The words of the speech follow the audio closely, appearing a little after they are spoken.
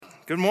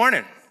Good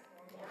morning.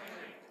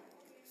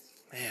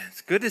 Man, it's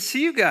good to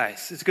see you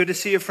guys. It's good to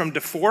see you from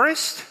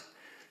DeForest.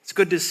 It's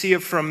good to see you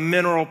from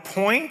Mineral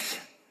Point.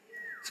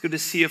 It's good to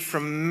see you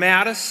from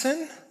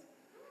Madison.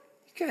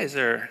 You guys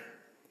are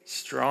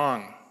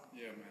strong.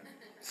 Yeah, man.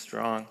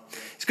 Strong.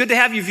 It's good to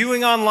have you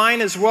viewing online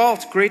as well.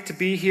 It's great to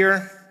be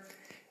here.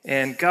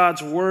 And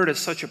God's Word is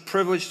such a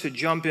privilege to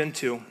jump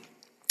into.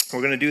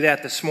 We're going to do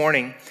that this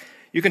morning.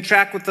 You can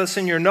track with us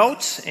in your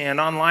notes and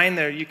online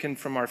there. You can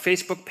from our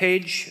Facebook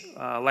page,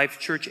 Life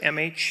Church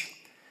MH,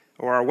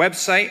 or our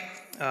website.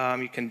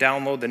 You can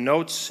download the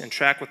notes and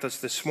track with us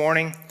this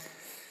morning.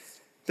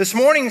 This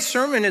morning's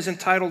sermon is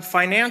entitled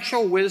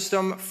Financial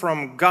Wisdom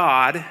from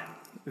God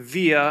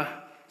via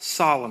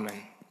Solomon.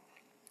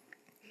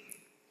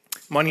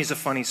 Money's a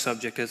funny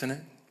subject, isn't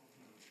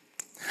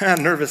it?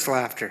 Nervous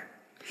laughter.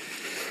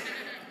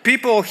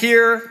 People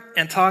hear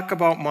and talk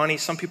about money.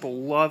 Some people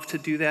love to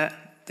do that.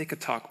 They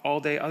could talk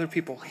all day. Other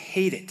people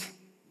hate it.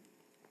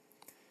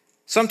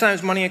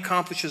 Sometimes money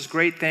accomplishes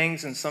great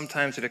things, and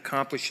sometimes it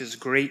accomplishes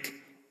great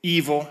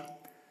evil.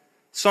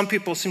 Some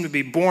people seem to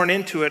be born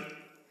into it.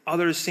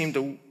 Others seem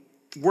to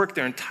work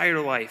their entire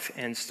life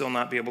and still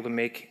not be able to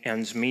make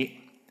ends meet.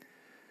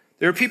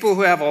 There are people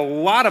who have a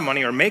lot of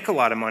money or make a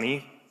lot of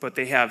money, but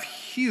they have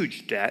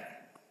huge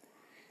debt.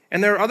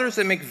 And there are others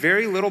that make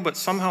very little but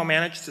somehow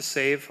manage to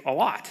save a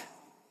lot.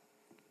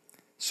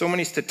 So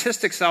many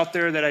statistics out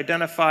there that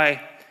identify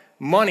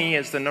money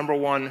as the number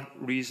one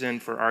reason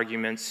for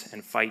arguments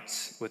and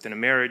fights within a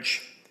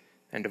marriage,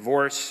 and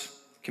divorce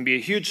can be a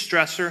huge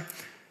stressor.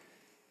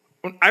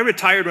 I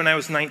retired when I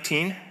was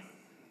 19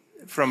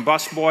 from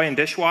busboy and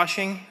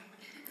dishwashing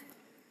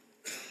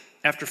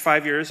after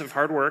 5 years of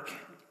hard work.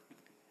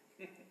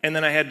 And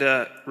then I had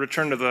to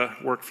return to the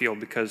work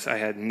field because I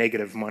had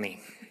negative money.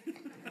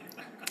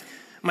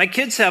 My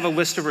kids have a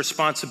list of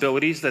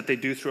responsibilities that they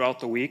do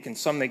throughout the week, and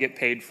some they get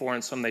paid for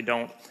and some they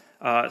don't.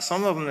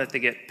 Some of them that they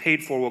get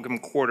paid for will give them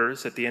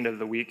quarters at the end of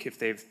the week if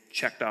they've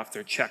checked off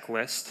their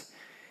checklist.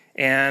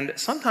 And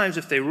sometimes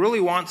if they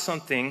really want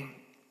something,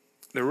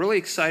 they're really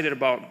excited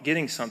about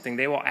getting something,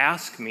 they will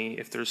ask me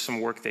if there's some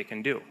work they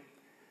can do.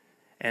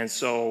 And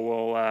so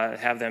we'll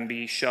have them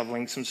be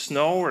shoveling some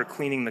snow or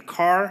cleaning the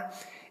car.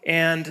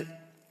 And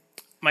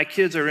my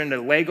kids are into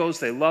Legos.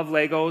 They love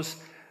Legos.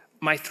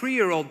 My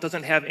 3-year-old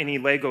doesn't have any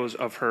Legos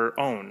of her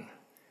own.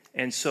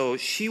 And so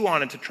she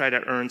wanted to try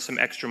to earn some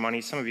extra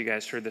money. Some of you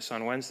guys heard this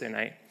on Wednesday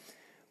night.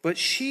 But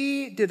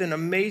she did an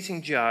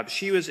amazing job.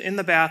 She was in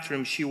the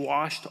bathroom. She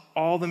washed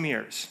all the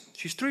mirrors.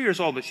 She's 3 years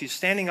old, but she's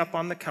standing up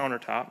on the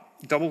countertop,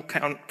 double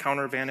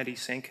counter vanity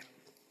sink,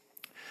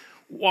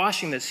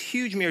 washing this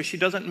huge mirror. She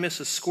doesn't miss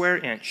a square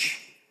inch.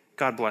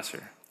 God bless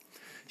her.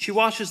 She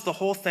washes the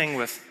whole thing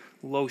with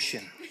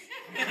lotion.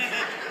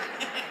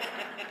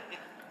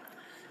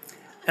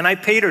 And I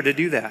paid her to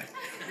do that.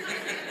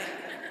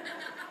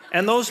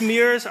 And those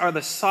mirrors are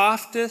the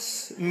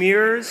softest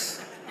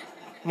mirrors,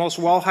 most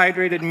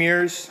well-hydrated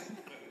mirrors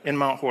in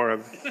Mount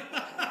Horeb.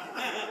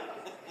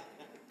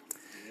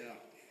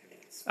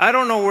 I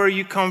don't know where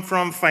you come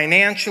from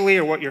financially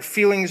or what your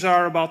feelings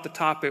are about the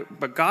topic,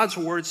 but God's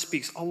Word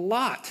speaks a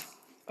lot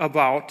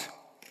about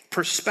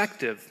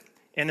perspective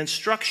and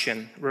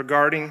instruction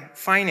regarding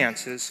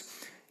finances.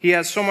 He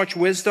has so much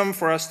wisdom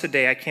for us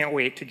today. I can't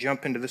wait to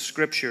jump into the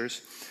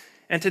scriptures.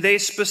 And today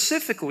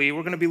specifically,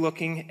 we're going to be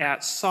looking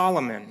at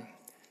Solomon.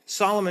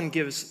 Solomon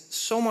gives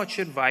so much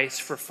advice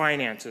for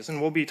finances, and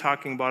we'll be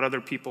talking about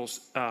other people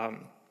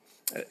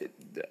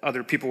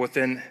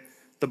within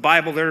the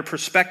Bible, their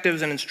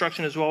perspectives and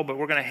instruction as well, but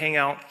we're going to hang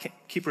out,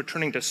 keep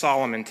returning to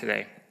Solomon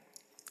today.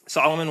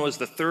 Solomon was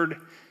the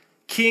third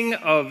king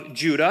of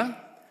Judah,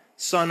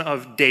 son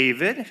of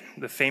David,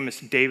 the famous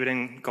David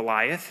and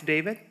Goliath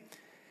David.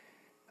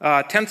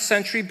 10th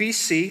century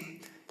BC.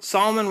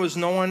 Solomon was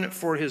known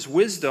for his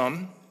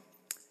wisdom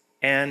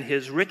and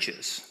his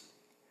riches.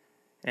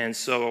 And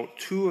so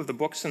 2 of the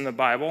books in the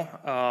Bible,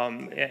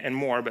 and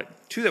more,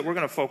 but 2 that we're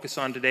going to focus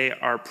on today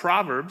are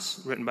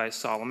Proverbs, written by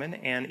Solomon,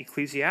 and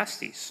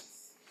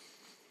Ecclesiastes.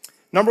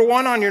 Number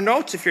 1 on your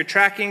notes, if you're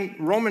tracking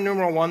Roman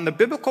numeral 1, the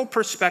biblical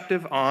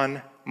perspective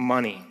on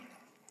money.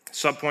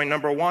 Subpoint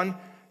number 1,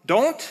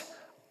 don't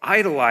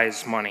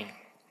idolize money.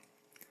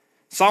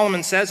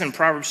 Solomon says in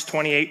Proverbs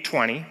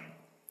 28:20,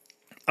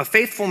 a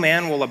faithful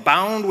man will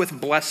abound with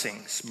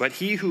blessings, but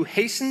he who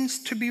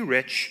hastens to be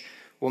rich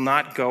will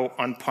not go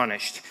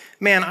unpunished.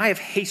 Man, I have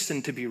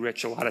hastened to be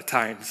rich a lot of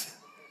times.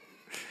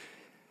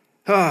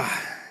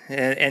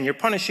 And you're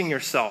punishing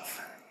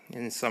yourself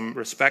in some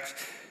respects.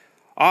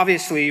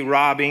 Obviously,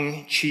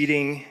 robbing,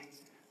 cheating,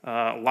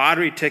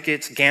 lottery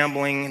tickets,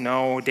 gambling,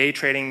 no. Day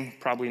trading,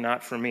 probably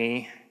not for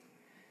me.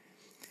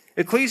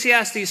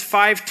 Ecclesiastes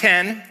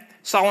 5:10,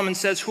 Solomon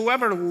says,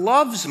 whoever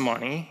loves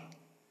money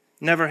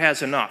never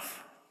has enough.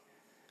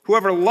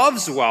 Whoever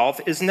loves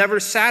wealth is never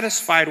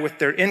satisfied with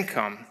their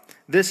income.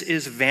 This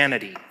is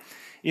vanity.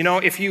 You know,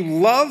 if you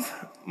love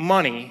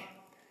money,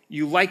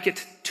 you like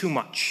it too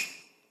much.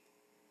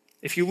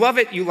 If you love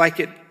it, you like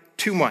it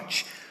too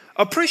much.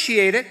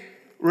 Appreciate it,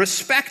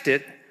 respect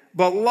it,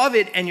 but love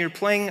it and you're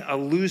playing a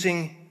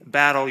losing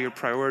battle. Your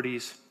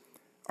priorities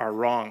are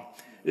wrong.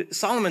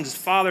 Solomon's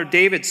father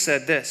David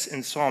said this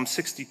in Psalm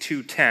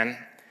 62:10.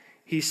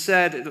 He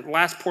said, the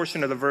last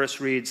portion of the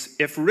verse reads,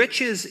 "If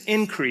riches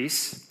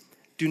increase,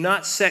 do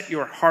not set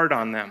your heart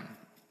on them."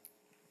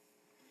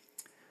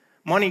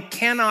 Money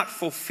cannot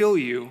fulfill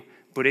you,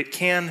 but it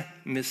can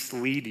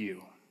mislead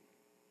you.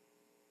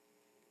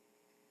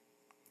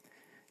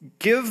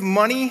 Give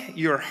money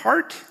your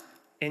heart,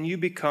 and you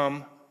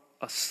become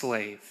a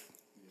slave.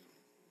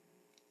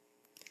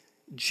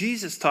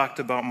 Jesus talked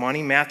about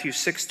money. Matthew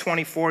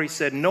 6:24, he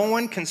said, "No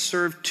one can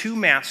serve two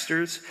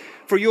masters,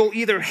 for you'll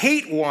either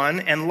hate one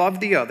and love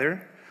the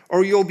other,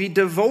 or you'll be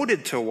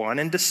devoted to one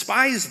and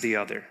despise the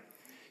other.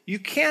 You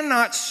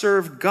cannot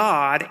serve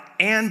God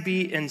and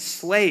be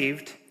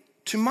enslaved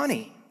to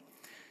money."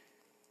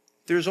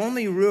 There's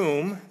only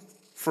room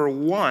for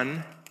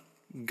one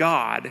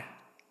God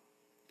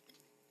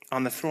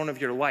on the throne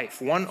of your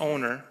life, one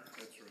owner,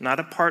 not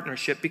a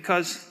partnership.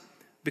 Because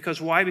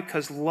why?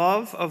 Because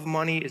love of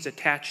money is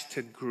attached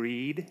to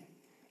greed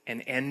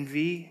and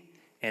envy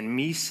and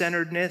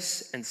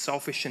me-centeredness and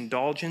selfish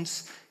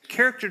indulgence,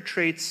 character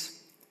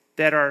traits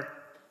that are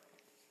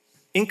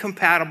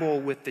incompatible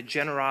with the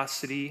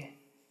generosity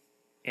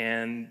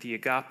and the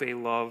agape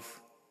love,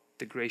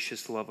 the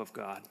gracious love of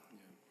God.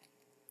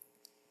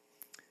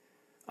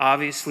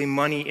 Obviously,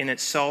 money in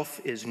itself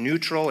is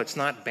neutral. It's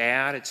not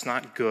bad. It's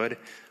not good.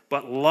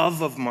 But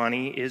love of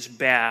money is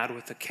bad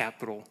with a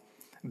capital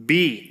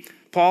B.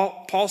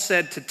 Paul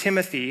said to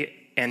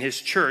Timothy and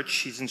his church,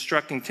 he's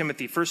instructing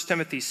Timothy, 1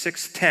 Timothy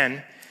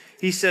 6:10,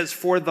 he says,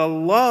 "For the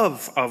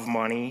love of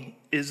money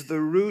is the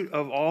root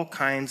of all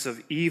kinds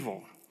of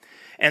evil."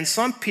 And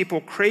some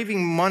people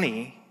craving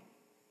money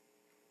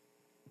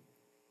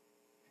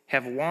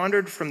have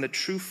wandered from the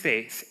true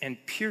faith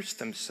and pierced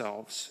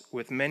themselves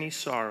with many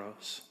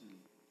sorrows.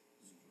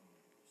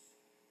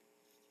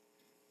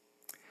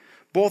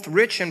 Both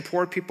rich and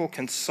poor people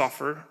can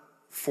suffer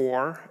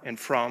for and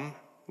from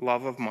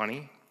love of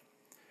money.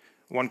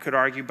 One could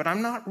argue, but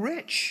I'm not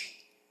rich.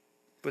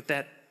 But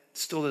that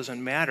still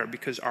doesn't matter,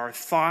 because our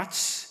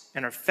thoughts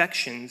and our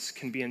affections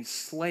can be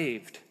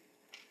enslaved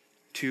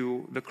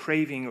to the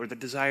craving or the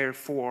desire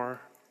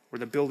for or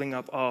the building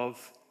up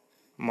of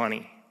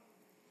money.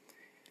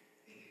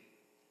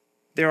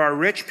 There are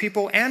rich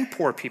people and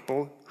poor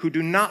people who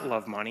do not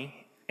love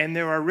money, and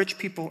there are rich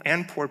people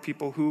and poor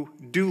people who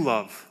do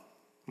love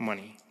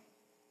money.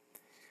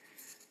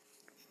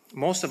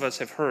 Most of us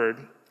have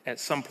heard at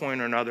some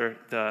point or another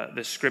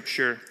the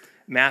scripture,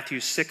 Matthew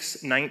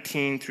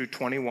 6:19 through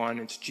 21.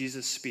 It's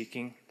Jesus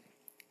speaking,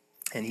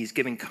 and he's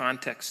giving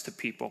context to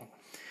people.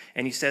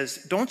 And he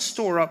says, "Don't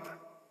store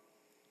up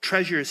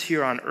treasures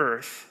here on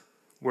earth,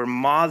 where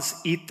moths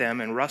eat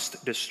them and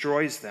rust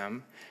destroys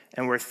them,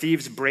 and where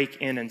thieves break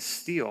in and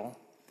steal.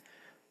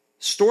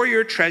 Store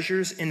your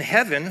treasures in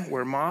heaven,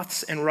 where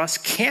moths and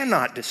rust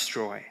cannot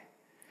destroy,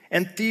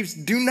 and thieves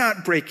do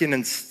not break in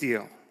and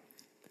steal."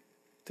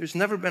 There's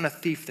never been a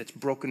thief that's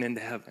broken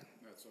into heaven.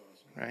 That's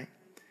awesome. Right?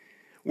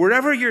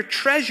 "Wherever your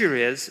treasure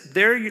is,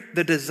 there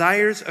the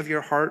desires of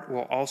your heart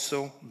will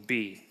also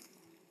be."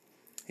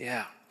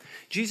 Yeah.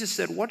 Jesus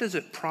said, "What does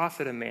it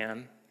profit a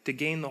man to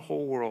gain the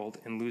whole world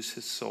and lose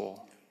his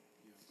soul?"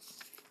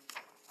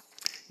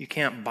 You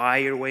can't buy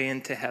your way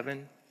into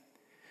heaven.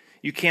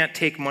 You can't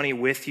take money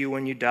with you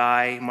when you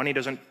die. Money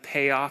doesn't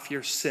pay off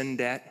your sin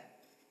debt.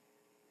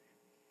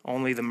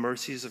 Only the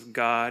mercies of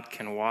God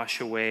can wash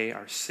away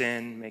our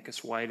sin, make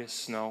us white as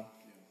snow.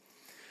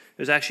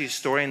 There's actually a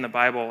story in the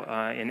Bible,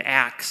 in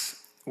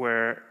Acts,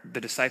 where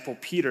the disciple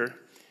Peter,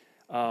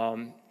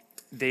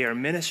 they are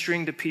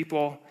ministering to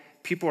people.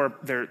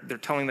 They're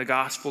telling the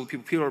gospel.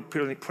 People are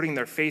putting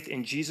their faith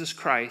in Jesus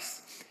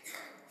Christ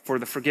for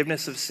the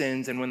forgiveness of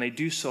sins, and when they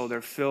do so,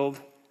 they're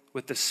filled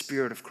with the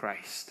Spirit of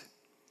Christ.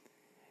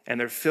 And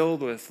they're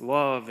filled with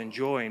love and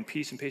joy and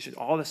peace and patience,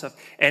 all this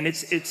stuff. And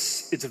it's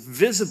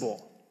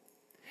visible.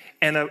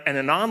 And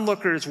an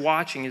onlooker is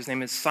watching. His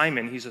name is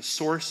Simon. He's a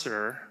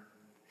sorcerer.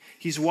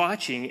 He's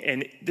watching,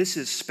 and this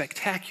is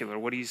spectacular,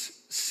 what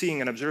he's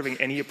seeing and observing.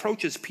 And he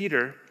approaches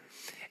Peter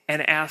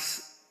and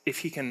asks if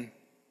he can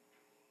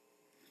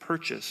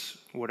purchase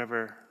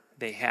whatever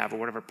they have, or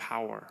whatever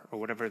power, or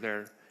whatever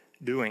they're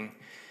doing.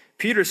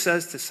 Peter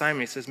says to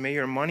Simon, he says, "May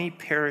your money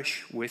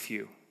perish with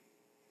you,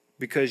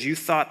 because you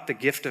thought the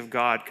gift of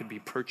God could be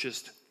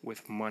purchased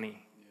with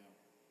money."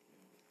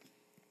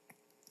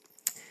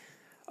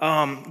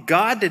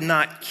 God did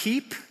not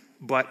keep,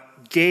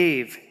 but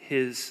gave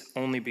his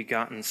only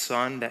begotten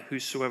Son, that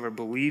whosoever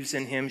believes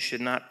in him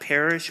should not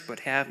perish,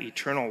 but have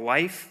eternal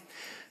life.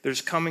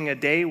 There's coming a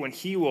day when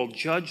he will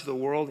judge the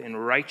world in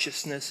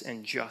righteousness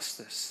and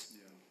justice.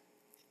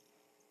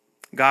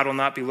 God will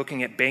not be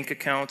looking at bank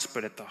accounts,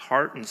 but at the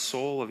heart and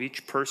soul of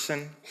each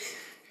person.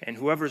 And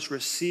whoever's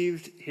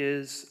received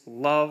his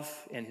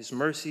love and his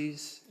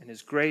mercies and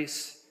his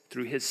grace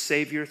through his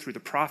Savior, through the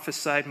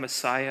prophesied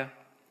Messiah,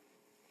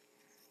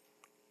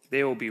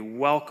 they will be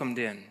welcomed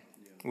in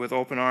with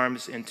open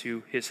arms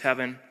into his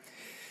heaven.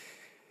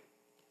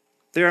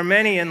 There are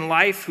many in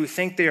life who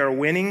think they are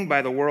winning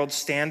by the world's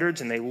standards,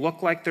 and they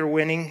look like they're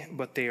winning,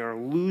 but they are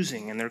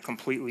losing, and they're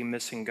completely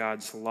missing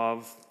God's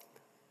love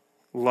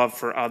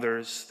for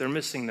others. They're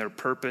missing their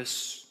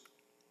purpose.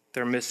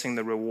 They're missing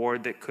the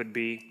reward that could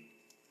be.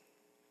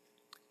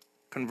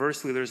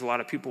 Conversely, there's a lot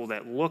of people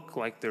that look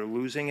like they're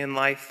losing in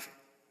life,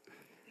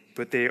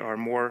 but they are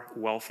more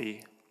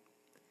wealthy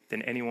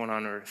than anyone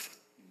on earth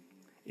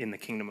in the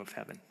kingdom of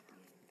heaven.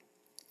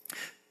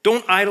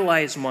 Don't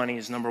idolize money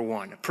is number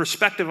one.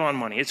 Perspective on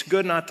money. It's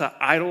good not to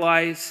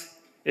idolize.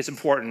 It's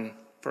important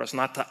for us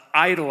not to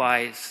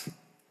idolize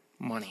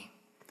money.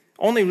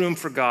 Only room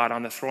for God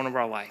on the throne of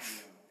our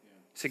life.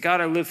 Say, God,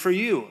 I live for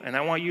you, and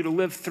I want you to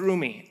live through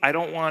me. I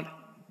don't want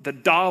the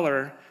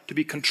dollar to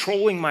be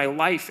controlling my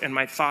life and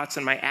my thoughts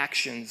and my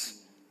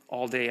actions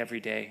all day,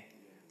 every day,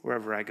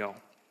 wherever I go.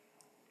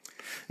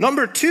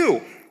 Number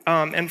two,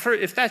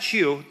 if that's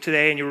you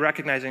today and you're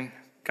recognizing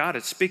God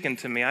is speaking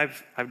to me,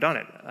 I've done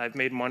it. I've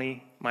made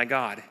money my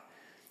God.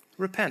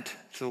 Repent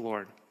to the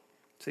Lord.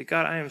 Say,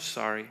 God, I am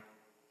sorry.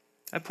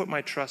 I put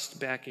my trust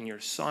back in your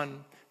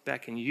Son,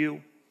 back in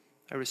you.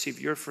 I receive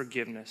your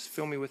forgiveness.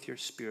 Fill me with your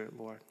Spirit,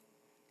 Lord.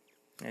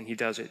 And he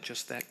does it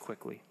just that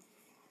quickly.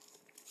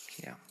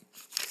 Yeah.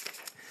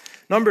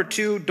 Number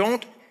two,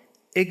 don't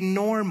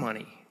ignore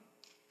money.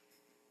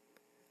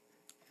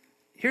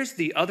 Here's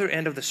the other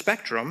end of the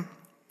spectrum.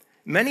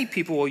 Many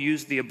people will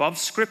use the above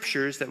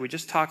scriptures that we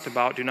just talked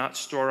about, do not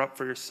store up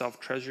for yourself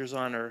treasures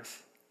on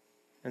earth,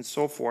 and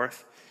so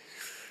forth,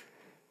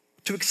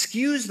 to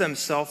excuse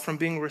themselves from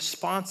being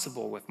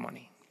responsible with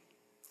money,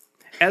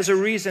 as a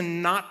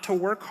reason not to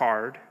work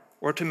hard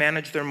or to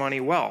manage their money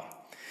well.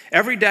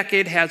 Every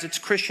decade has its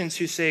Christians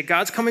who say,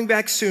 God's coming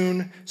back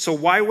soon, so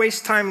why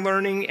waste time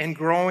learning and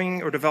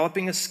growing or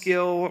developing a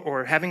skill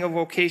or having a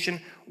vocation?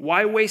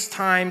 Why waste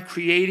time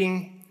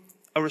creating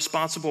a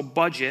responsible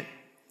budget?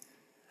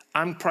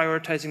 I'm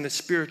prioritizing the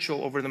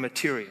spiritual over the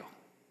material.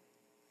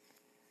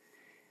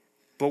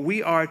 But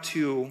we are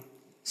to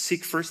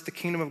seek first the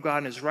kingdom of God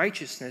and his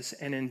righteousness,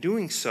 and in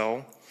doing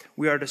so,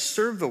 we are to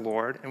serve the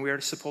Lord, and we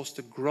are supposed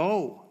to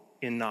grow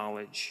in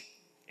knowledge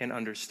and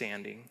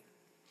understanding.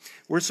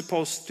 We're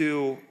supposed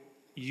to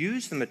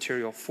use the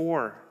material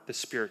for the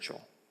spiritual.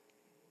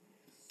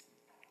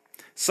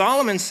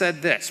 Solomon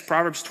said this,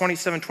 Proverbs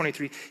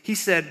 27:23. He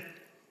said,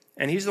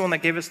 and he's the one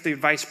that gave us the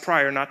advice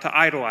prior not to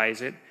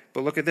idolize it,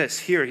 but look at this.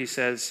 Here he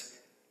says,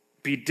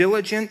 be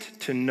diligent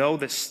to know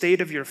the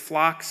state of your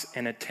flocks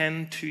and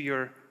attend to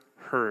your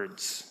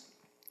herds.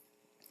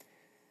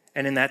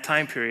 And in that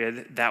time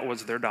period, that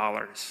was their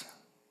dollars,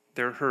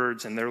 their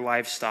herds and their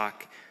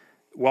livestock.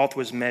 Wealth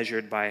was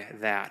measured by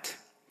that.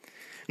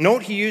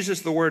 Note he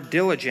uses the word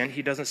diligent.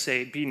 He doesn't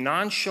say be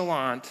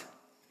nonchalant,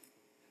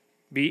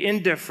 be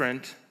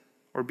indifferent,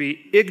 or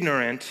be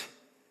ignorant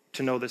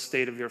to know the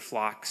state of your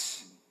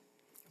flocks.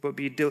 But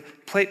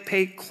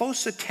pay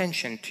close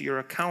attention to your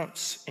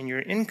accounts and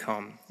your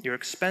income, your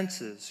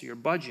expenses, your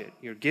budget,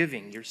 your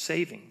giving, your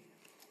saving.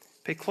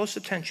 Pay close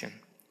attention.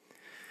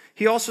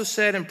 He also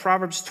said in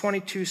Proverbs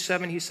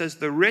 22:7, he says,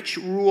 the rich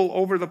rule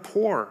over the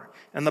poor,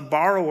 and the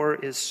borrower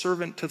is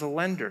servant to the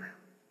lender.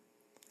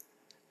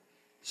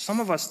 Some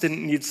of us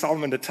didn't need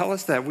Solomon to tell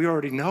us that. We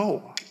already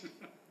know.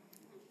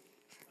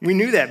 We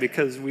knew that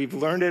because we've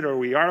learned it or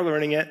we are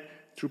learning it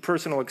through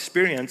personal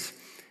experience.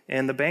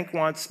 And the bank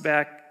wants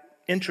back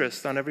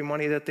interest on every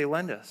money that they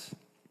lend us.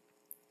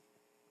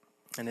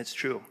 And it's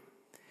true.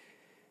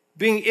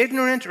 Being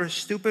ignorant or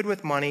stupid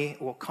with money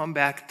will come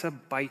back to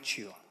bite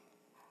you.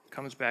 It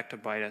comes back to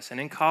bite us. And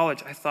in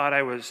college, I thought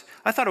it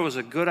was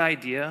a good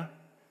idea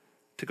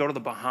to go to the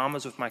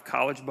Bahamas with my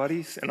college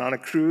buddies and on a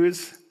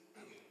cruise,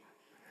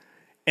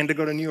 and to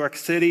go to New York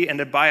City and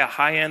to buy a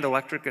high-end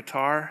electric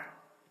guitar.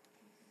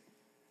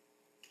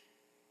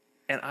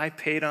 And I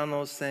paid on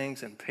those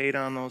things and paid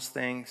on those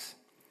things.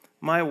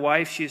 My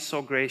wife, she's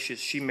so gracious.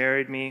 She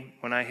married me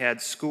when I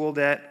had school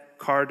debt,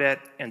 car debt,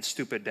 and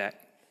stupid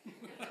debt.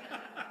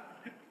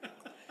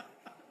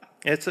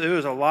 It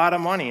was a lot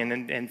of money,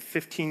 and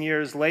 15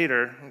 years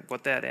later,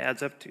 what that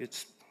adds up to,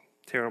 it's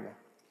terrible.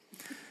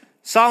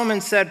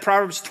 Solomon said,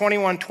 Proverbs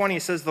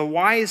 21:20 says, the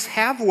wise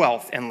have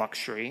wealth and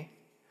luxury,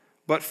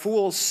 but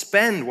fools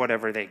spend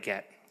whatever they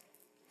get.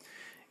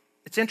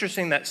 It's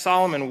interesting that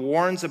Solomon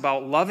warns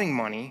about loving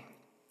money,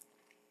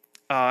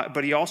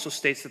 but he also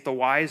states that the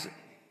wise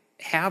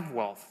have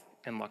wealth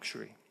and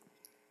luxury.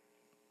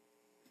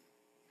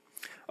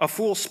 A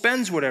fool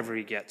spends whatever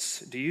he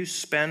gets. Do you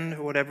spend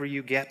whatever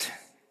you get?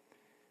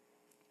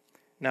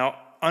 Now,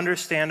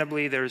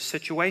 understandably, there's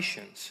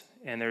situations,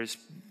 and there's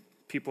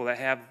people that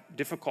have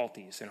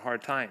difficulties and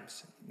hard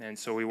times. And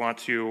so we want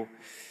to,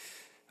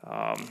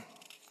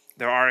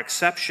 there are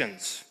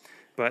exceptions,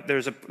 but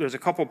there's a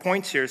couple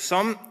points here.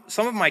 Some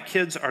of my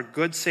kids are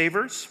good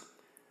savers.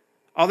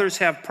 Others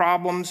have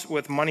problems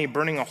with money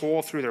burning a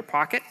hole through their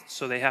pocket,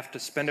 so they have to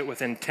spend it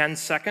within 10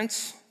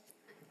 seconds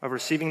of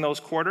receiving those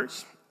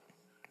quarters.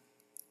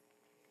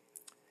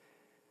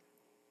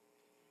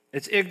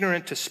 It's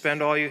ignorant to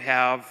spend all you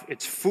have.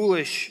 It's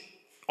foolish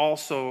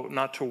also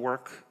not to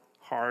work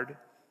hard.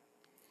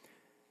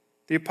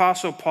 The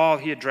Apostle Paul,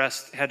 he had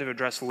to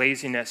address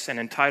laziness and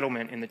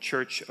entitlement in the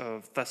church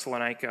of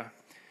Thessalonica.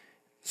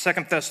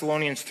 2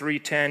 Thessalonians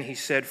 3:10, he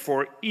said,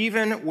 "For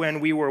even when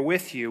we were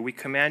with you, we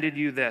commanded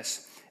you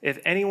this, if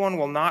anyone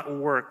will not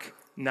work,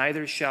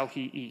 neither shall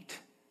he eat."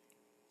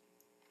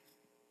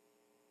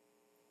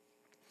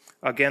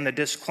 Again, the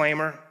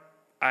disclaimer,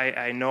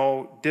 I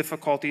know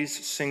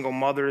difficulties, single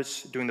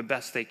mothers doing the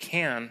best they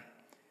can.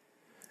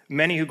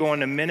 Many who go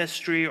into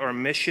ministry or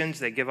missions,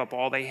 they give up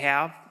all they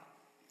have.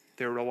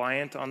 They're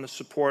reliant on the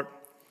support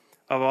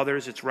of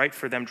others. It's right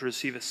for them to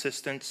receive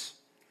assistance.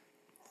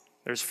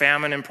 There's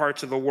famine in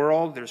parts of the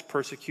world. There's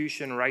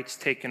persecution, rights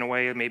taken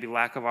away, maybe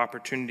lack of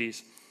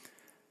opportunities.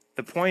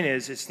 The point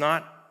is,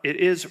 it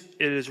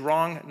is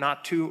wrong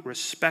not to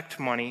respect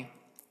money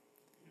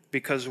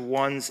because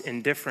one's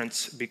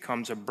indifference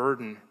becomes a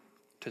burden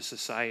to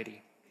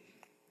society.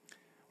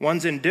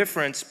 One's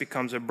indifference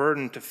becomes a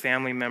burden to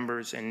family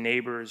members and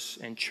neighbors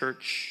and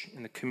church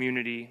and the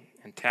community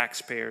and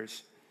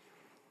taxpayers.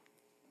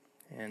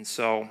 And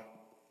so,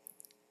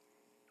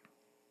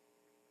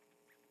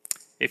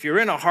 if you're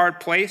in a hard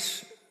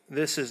place,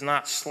 this is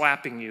not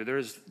slapping you.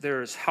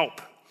 There's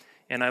help.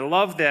 And I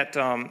love that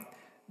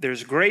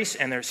there's grace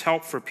and there's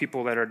help for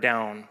people that are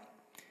down.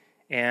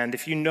 And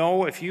if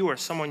you or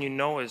someone you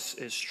know is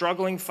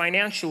struggling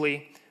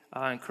financially,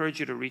 I encourage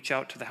you to reach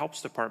out to the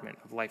helps department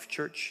of Life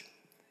Church,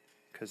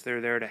 because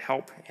they're there to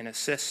help and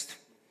assist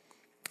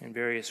in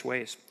various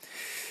ways.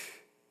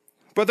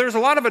 But there's a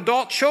lot of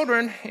adult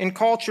children in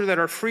culture that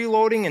are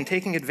freeloading and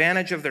taking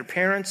advantage of their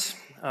parents.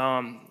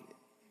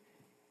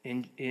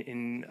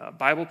 In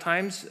Bible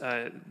times,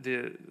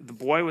 the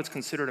boy was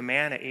considered a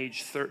man at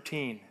age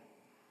 13.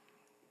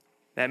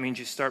 That means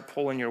you start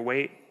pulling your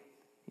weight,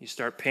 you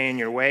start paying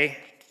your way,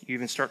 you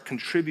even start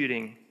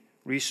contributing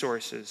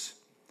resources.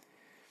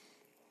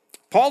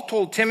 Paul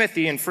told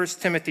Timothy in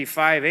 1 Timothy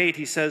 5:8,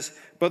 he says,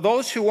 "But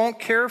those who won't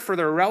care for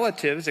their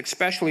relatives,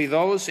 especially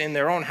those in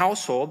their own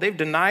household, they've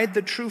denied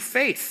the true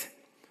faith.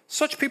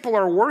 Such people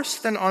are worse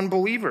than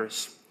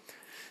unbelievers."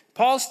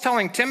 Paul's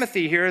telling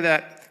Timothy here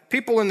that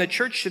people in the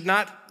church should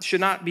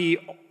not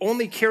be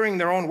only carrying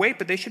their own weight,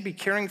 but they should be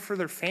caring for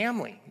their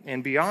family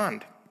and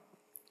beyond.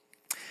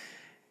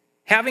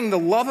 Having the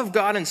love of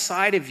God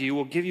inside of you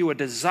will give you a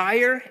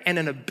desire and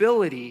an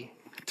ability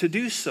to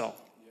do so.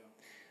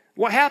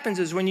 What happens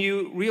is when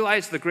you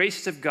realize the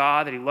graces of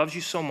God, that he loves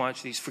you so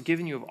much, that he's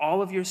forgiven you of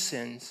all of your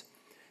sins,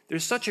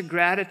 there's such a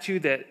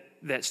gratitude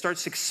that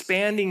starts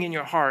expanding in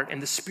your heart,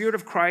 and the Spirit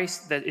of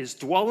Christ that is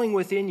dwelling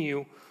within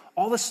you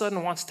all of a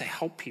sudden wants to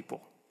help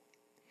people.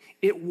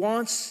 It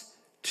wants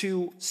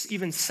to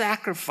even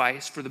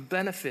sacrifice for the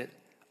benefit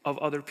of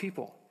other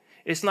people.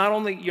 It's not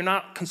only, you're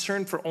not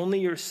concerned for only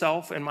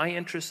yourself and my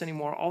interests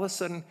anymore. All of a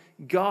sudden,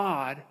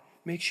 God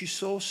makes you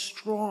so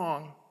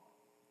strong,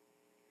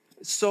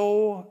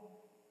 so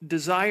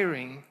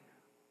desiring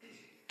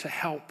to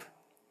help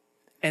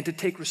and to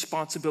take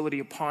responsibility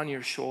upon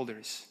your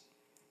shoulders.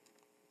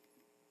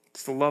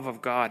 It's the love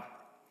of God.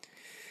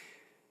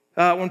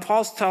 When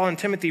Paul's telling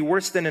Timothy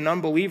worse than an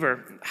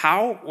unbeliever,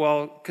 how?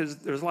 Well, because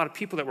there's a lot of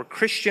people that were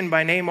Christian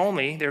by name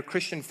only. They're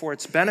Christian for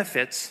its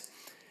benefits,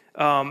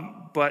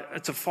 but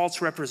it's a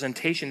false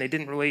representation. They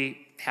didn't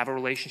really have a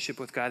relationship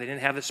with God. They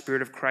didn't have the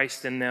Spirit of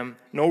Christ in them.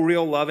 No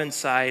real love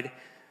inside.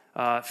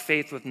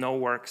 Faith with no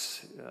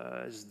works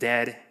is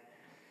dead.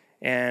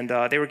 And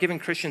they were giving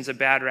Christians a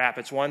bad rap.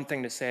 It's one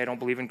thing to say, I don't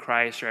believe in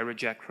Christ, or I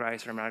reject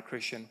Christ, or I'm not a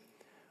Christian.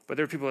 But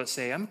there are people that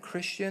say, I'm a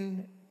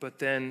Christian, but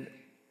then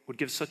would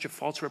give such a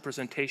false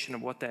representation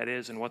of what that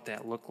is and what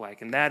that looked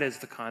like. And that is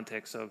the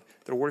context of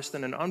they're worse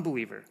than an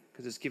unbeliever,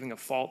 because it's giving a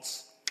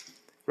false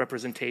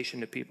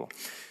representation to people.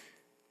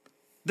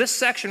 This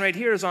section right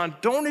here is on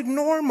don't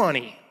ignore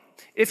money.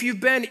 If you've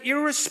been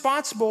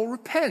irresponsible,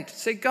 repent.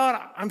 Say, God,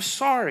 I'm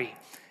sorry.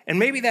 And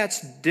maybe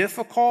that's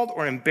difficult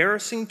or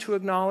embarrassing to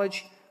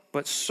acknowledge,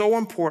 but so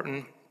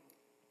important.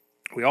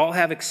 We all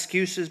have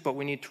excuses, but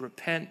we need to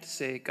repent.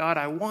 Say, God,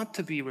 I want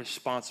to be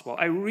responsible.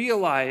 I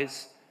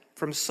realize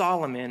from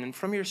Solomon and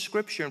from your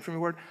scripture and from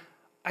your word,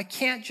 I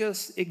can't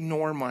just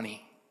ignore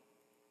money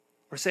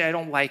or say I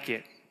don't like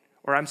it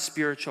or I'm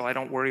spiritual, I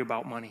don't worry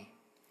about money.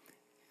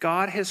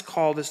 God has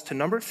called us to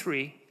number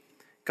 3.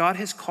 God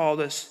has called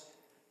us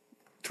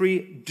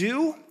 3,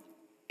 do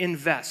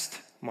invest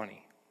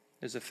money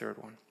is the third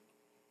one.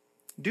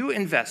 Do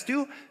invest,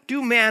 do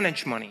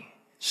manage money,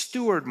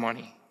 steward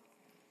money.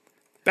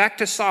 Back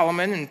to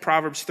Solomon in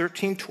Proverbs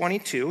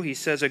 13:22, he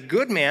says, a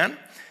good man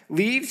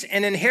leaves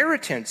an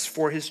inheritance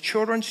for his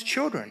children's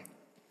children.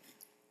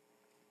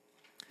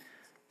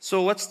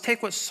 So let's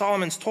take what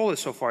Solomon's told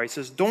us so far. He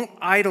says, don't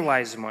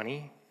idolize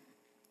money.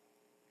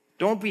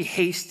 Don't be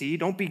hasty.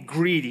 Don't be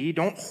greedy.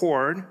 Don't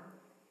hoard.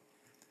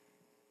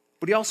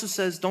 But he also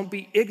says, don't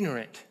be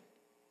ignorant.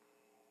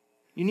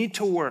 You need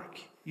to work.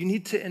 You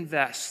need to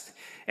invest.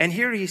 And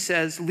here he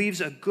says, leaves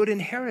a good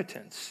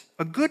inheritance.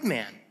 A good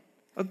man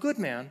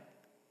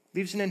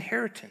leaves an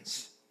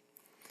inheritance.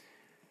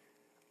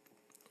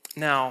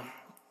 Now,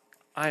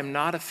 I am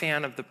not a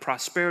fan of the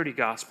prosperity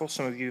gospel.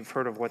 Some of you have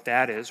heard of what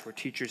that is, where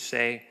teachers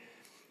say,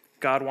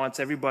 God wants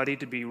everybody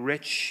to be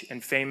rich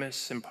and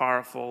famous and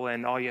powerful,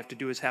 and all you have to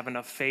do is have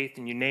enough faith,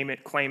 and you name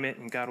it, claim it,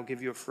 and God will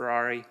give you a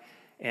Ferrari.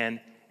 And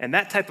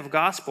that type of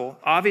gospel,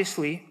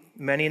 obviously,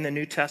 many in the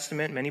New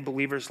Testament, many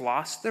believers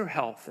lost their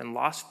health and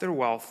lost their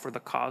wealth for the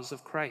cause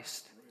of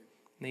Christ.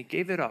 And they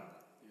gave it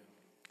up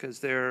because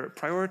they're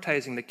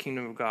prioritizing the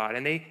kingdom of God,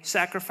 and they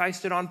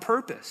sacrificed it on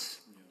purpose.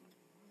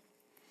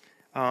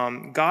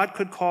 God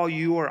could call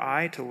you or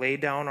I to lay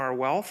down our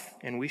wealth,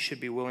 and we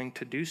should be willing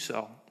to do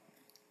so.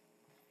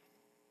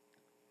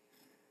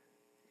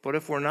 But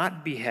if we're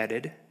not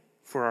beheaded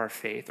for our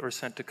faith or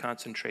sent to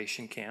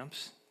concentration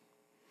camps,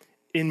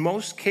 in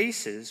most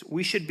cases,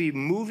 we should be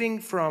moving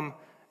from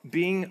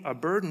being a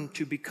burden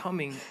to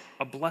becoming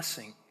a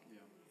blessing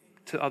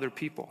to other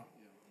people.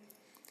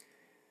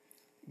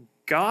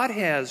 God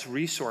has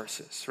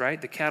resources,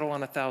 right? The cattle on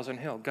 1,000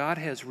 hill. God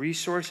has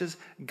resources.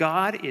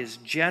 God is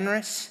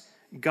generous.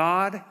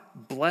 God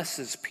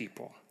blesses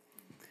people.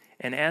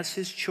 And as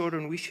his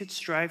children, we should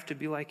strive to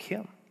be like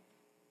him,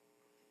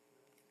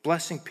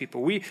 blessing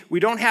people. We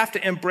don't have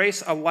to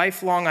embrace a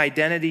lifelong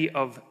identity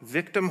of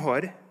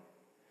victimhood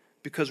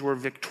because we're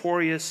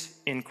victorious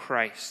in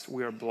Christ.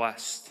 We are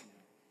blessed.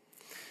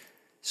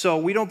 So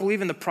we don't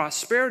believe in the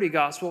prosperity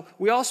gospel.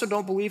 We also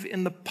don't believe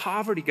in the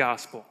poverty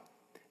gospel,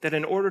 that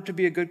in order to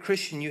be a good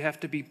Christian, you have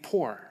to be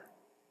poor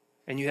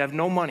and you have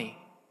no money.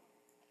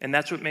 And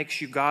that's what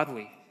makes you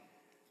godly.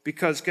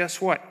 Because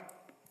guess what?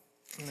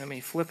 Let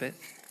me flip it.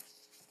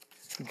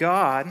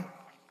 God,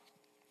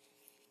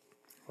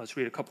 let's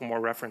read a couple more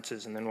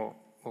references and then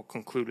we'll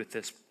conclude with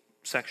this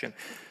section.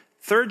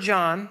 3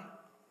 John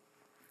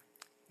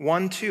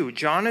 1:2.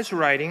 John is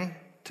writing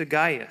to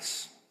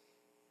Gaius.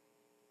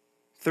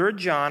 3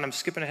 John, I'm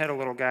skipping ahead a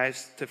little,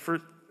 guys, to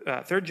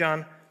 3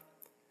 John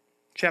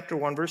chapter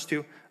 1, verse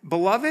 2.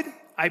 Beloved,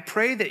 I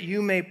pray that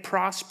you may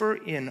prosper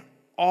in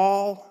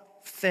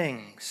all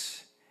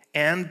things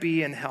and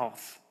be in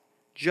health,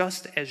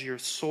 just as your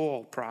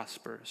soul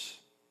prospers.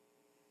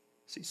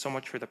 See, so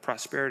much for the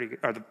prosperity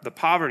or the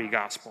poverty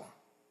gospel.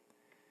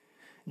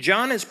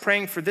 John is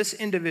praying for this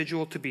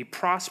individual to be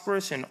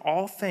prosperous in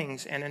all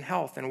things and in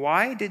health. And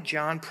why did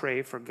John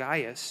pray for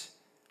Gaius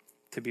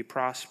to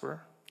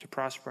prosper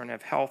and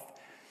have health?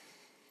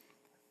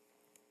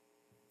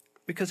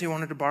 Because he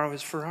wanted to borrow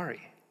his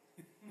Ferrari.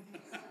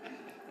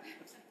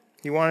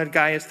 He wanted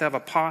Gaius to have a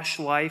posh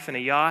life and a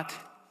yacht.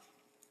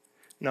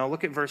 Now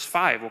look at verse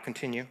 5. We'll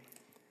continue.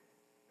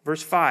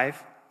 Verse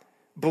 5.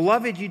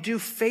 Beloved, you do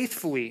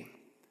faithfully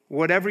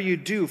whatever you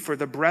do for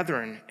the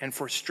brethren and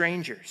for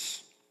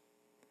strangers,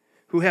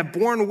 who have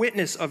borne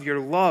witness of your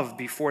love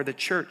before the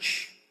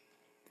church.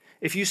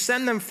 If you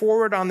send them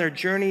forward on their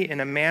journey in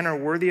a manner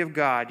worthy of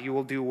God, you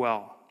will do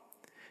well,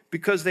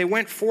 because they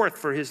went forth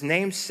for his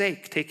name's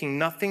sake, taking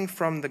nothing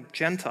from the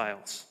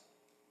Gentiles.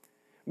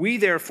 We,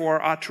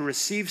 therefore, ought to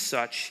receive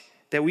such,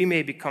 that we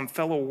may become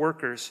fellow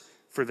workers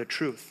for the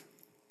truth.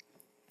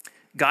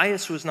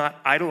 Gaius was not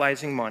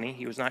idolizing money.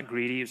 He was not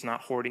greedy. He was not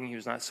hoarding. He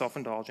was not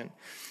self-indulgent.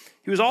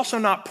 He was also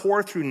not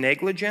poor through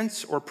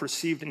negligence or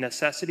perceived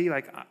necessity,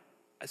 like,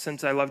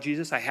 since I love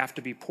Jesus, I have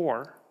to be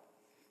poor.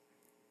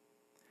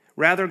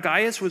 Rather,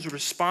 Gaius was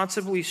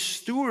responsibly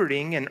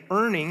stewarding and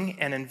earning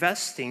and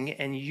investing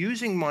and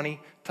using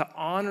money to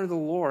honor the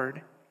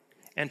Lord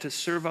and to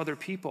serve other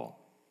people.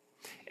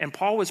 And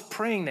Paul was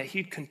praying that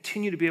he'd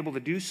continue to be able to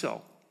do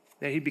so,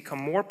 that he'd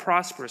become more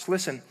prosperous.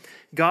 Listen,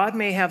 God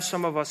may have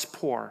some of us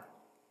poor,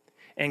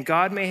 and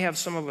God may have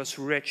some of us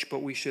rich,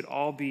 but we should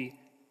all be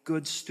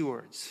good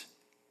stewards.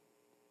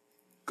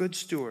 Good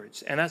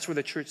stewards. And that's where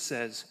the church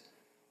says,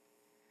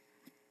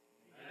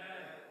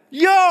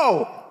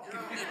 yo!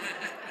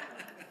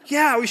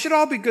 Yeah, we should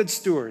all be good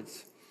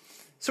stewards.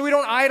 So we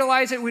don't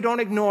idolize it, we don't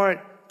ignore it,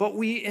 but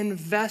we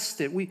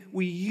invest it.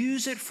 We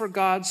use it for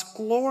God's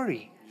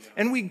glory.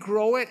 And we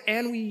grow it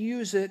and we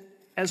use it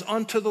as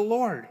unto the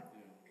Lord.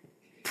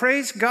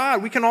 Praise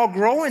God. We can all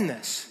grow in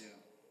this.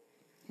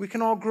 We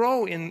can all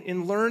grow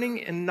in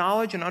learning and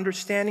knowledge and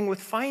understanding with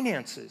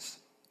finances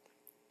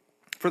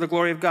for the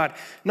glory of God.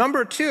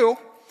 Number 2,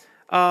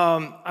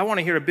 I want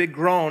to hear a big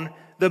groan.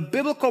 The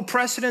biblical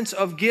precedence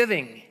of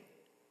giving.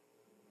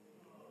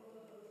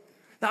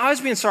 Now, I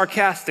was being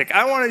sarcastic.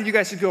 I wanted you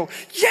guys to go,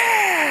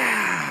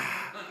 yeah!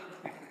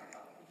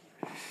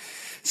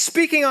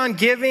 Speaking on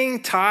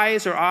giving,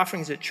 tithes, or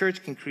offerings at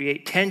church can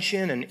create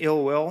tension and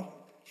ill will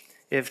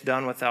if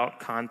done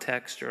without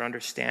context or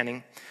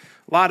understanding.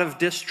 A lot of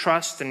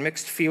distrust and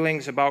mixed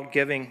feelings about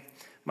giving.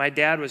 My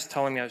dad was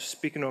telling me, I was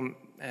speaking to him,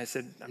 and I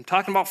said, I'm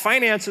talking about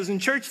finances in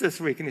church this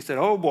week. And he said,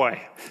 oh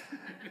boy.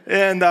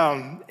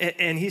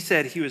 And he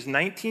said he was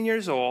 19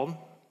 years old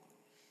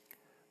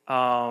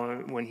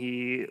when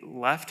he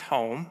left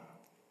home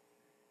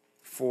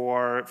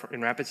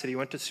in Rapid City. He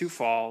went to Sioux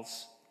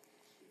Falls.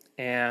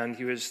 And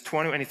he was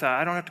 20, and he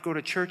thought, I don't have to go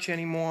to church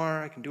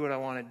anymore. I can do what I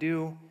want to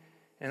do.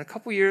 And a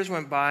couple years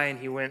went by, and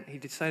he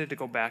decided to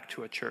go back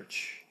to a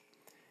church.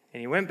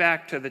 And he went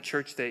back to the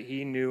church that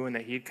he knew and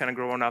that he'd kind of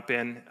grown up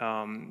in,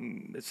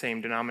 the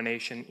same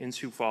denomination in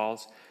Sioux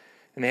Falls.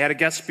 And they had a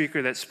guest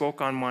speaker that spoke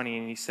on money,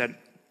 and he said,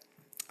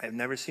 I've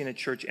never seen a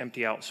church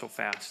empty out so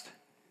fast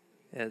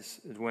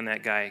as when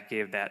that guy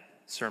gave that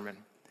sermon.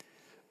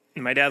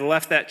 And my dad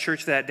left that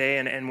church that day,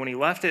 and when he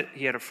left it,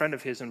 he had a friend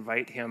of his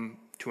invite him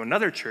to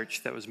another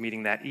church that was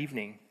meeting that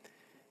evening,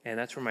 and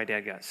that's where my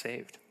dad got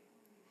saved.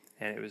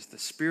 And it was the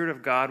Spirit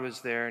of God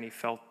was there, and he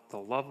felt the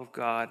love of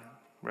God,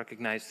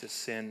 recognized his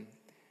sin,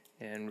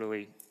 and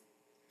really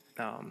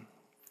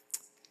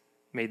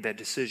made that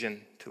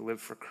decision to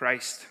live for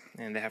Christ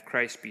and to have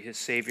Christ be his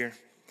Savior.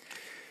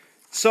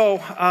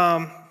 So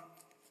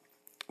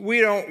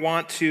we don't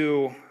want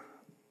to.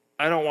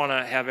 I don't want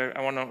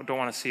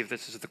to see if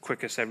this is the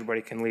quickest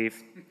everybody can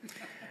leave.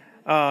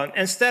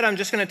 Instead, I'm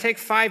just going to take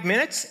 5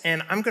 minutes,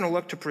 and I'm going to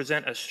look to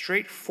present a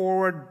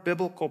straightforward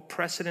biblical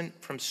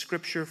precedent from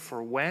Scripture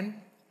for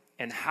when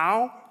and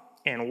how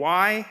and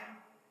why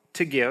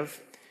to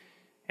give,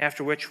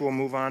 after which we'll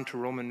move on to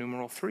Roman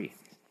numeral 3.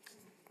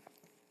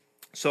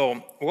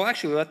 So we'll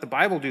actually let the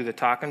Bible do the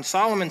talking.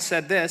 Solomon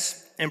said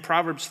this in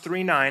Proverbs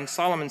 3:9.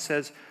 Solomon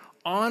says,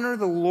 "Honor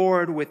the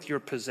Lord with your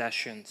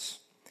possessions,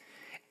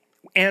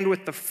 and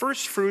with the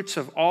first fruits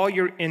of all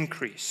your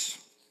increase.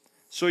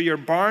 So your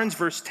barns,"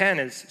 verse 10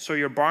 is, "so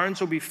your barns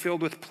will be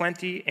filled with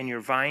plenty, and your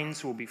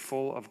vines will be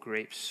full of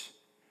grapes."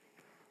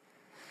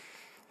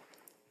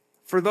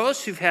 For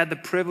those who've had the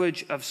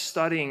privilege of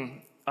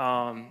studying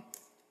and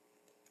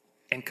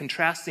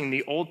contrasting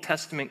the Old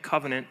Testament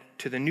covenant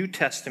to the New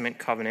Testament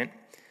covenant,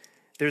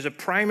 there's a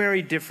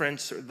primary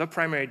difference, or the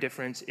primary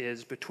difference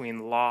is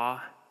between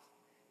law,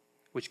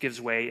 which gives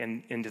way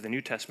into the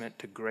New Testament,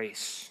 to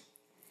grace.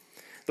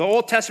 The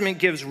Old Testament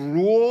gives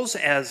rules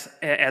as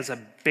a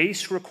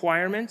base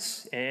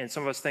requirements, and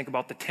some of us think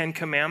about the 10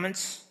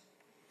 Commandments.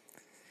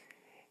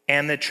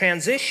 And the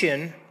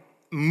transition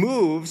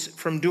moves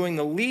from doing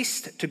the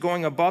least to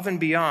going above and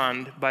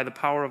beyond by the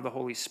power of the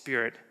Holy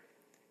Spirit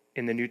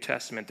in the New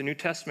Testament. The New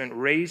Testament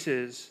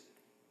raises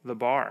the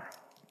bar.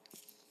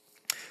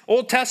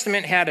 Old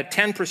Testament had a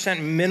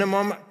 10%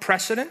 minimum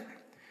precedent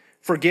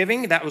for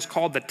giving. That was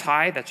called the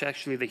tithe. That's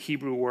actually the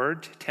Hebrew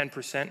word.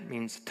 10%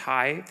 means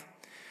tithe.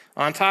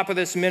 On top of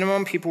this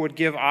minimum, people would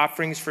give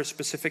offerings for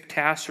specific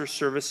tasks or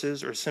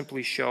services or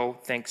simply show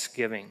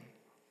thanksgiving.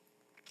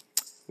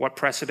 What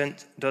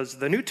precedent does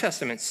the New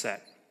Testament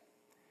set?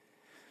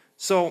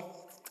 So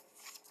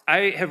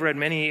I have read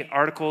many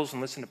articles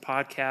and listened to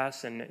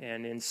podcasts, and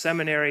in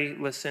seminary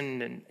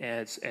listened, and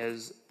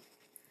as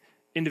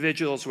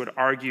individuals would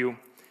argue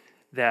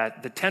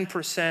that the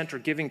 10% or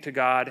giving to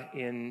God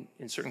in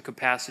certain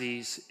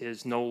capacities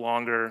is no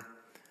longer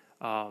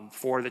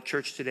for the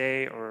church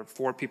today or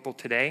for people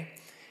today.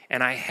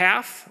 And I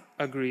half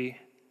agree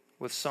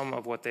with some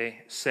of what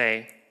they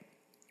say.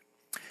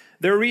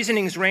 Their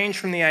reasonings range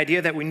from the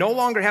idea that we no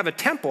longer have a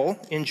temple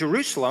in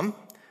Jerusalem,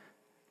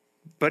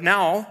 but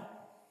now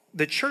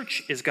the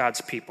church is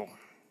God's people.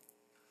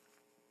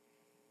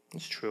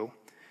 It's true.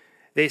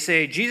 They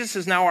say Jesus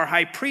is now our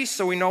high priest,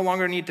 so we no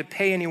longer need to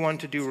pay anyone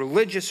to do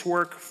religious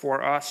work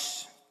for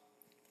us.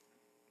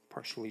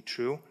 Partially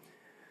true.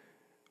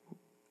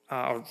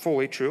 Or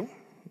fully true.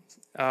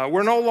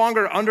 We're no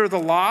longer under the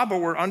law, but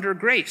we're under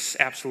grace,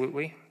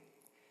 absolutely.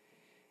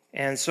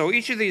 And so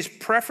each of these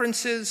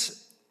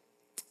preferences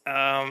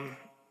are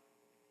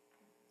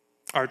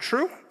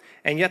true,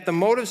 and yet the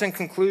motives and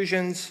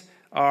conclusions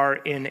are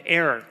in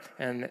error,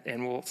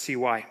 and we'll see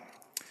why.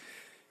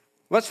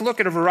 Let's look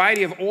at a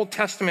variety of Old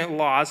Testament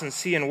laws and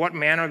see in what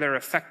manner they're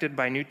affected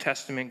by New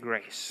Testament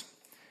grace.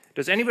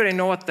 Does anybody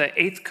know what the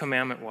 8th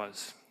commandment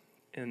was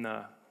in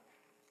the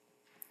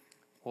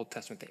Old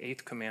Testament? The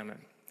 8th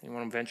commandment.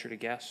 Anyone venture to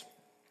guess?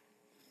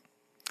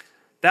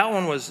 That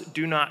one was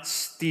do not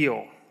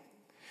steal.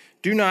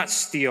 Do not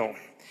steal.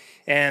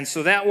 And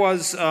so that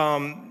was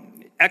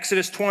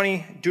Exodus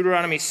 20,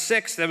 Deuteronomy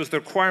 6. That was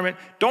the requirement.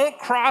 Don't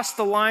cross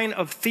the line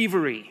of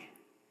thievery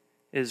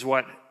is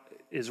what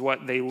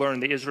they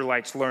learned, the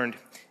Israelites learned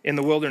in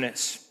the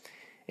wilderness.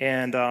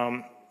 And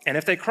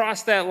if they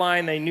crossed that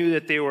line, they knew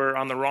that they were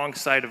on the wrong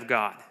side of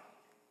God.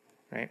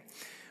 Right?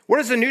 What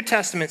does the New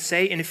Testament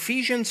say? In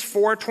Ephesians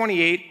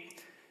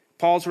 4:28,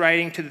 Paul's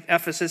writing to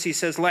Ephesus, he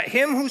says, "Let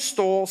him who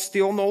stole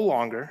steal no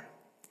longer,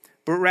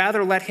 but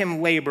rather let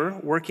him labor,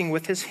 working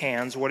with his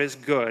hands what is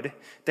good,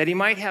 that he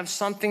might have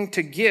something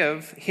to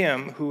give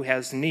him who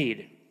has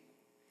need."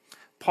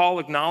 Paul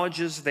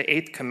acknowledges the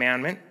 8th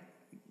commandment,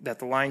 that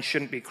the line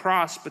shouldn't be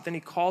crossed, but then he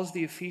calls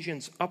the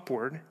Ephesians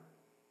upward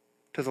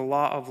to the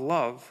law of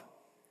love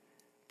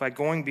by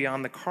going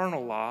beyond the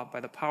carnal law by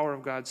the power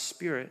of God's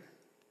Spirit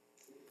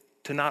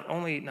to not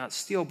only not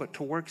steal, but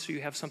to work so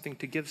you have something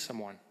to give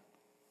someone.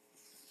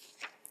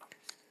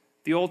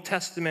 The Old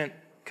Testament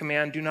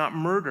command, do not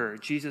murder.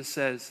 Jesus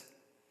says,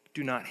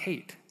 do not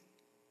hate.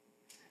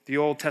 The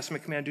Old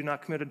Testament command, do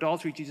not commit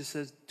adultery. Jesus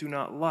says, do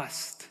not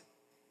lust.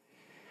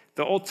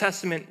 The Old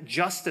Testament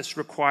justice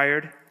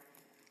required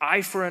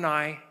eye for an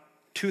eye,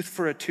 tooth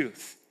for a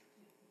tooth.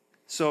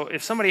 So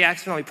if somebody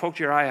accidentally poked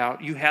your eye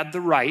out, you had the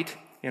right,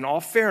 in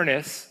all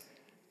fairness,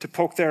 to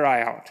poke their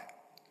eye out.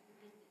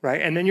 Right?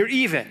 And then you're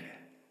even.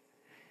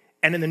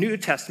 And in the New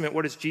Testament,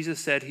 what does Jesus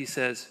said? He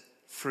says,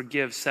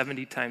 forgive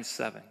 70 times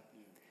 7.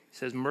 He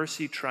says,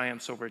 mercy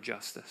triumphs over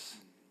justice.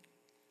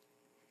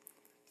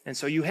 And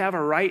so you have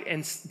a right,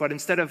 but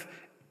instead of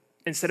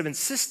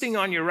insisting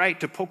on your right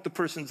to poke the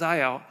person's eye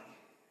out,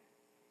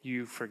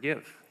 you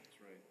forgive.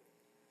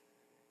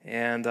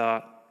 And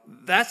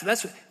that's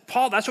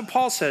what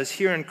Paul says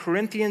here in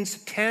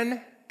Corinthians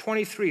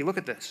 10:23. Look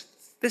at this.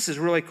 This is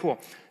really cool.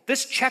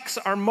 This checks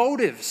our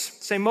motives.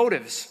 Say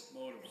motives.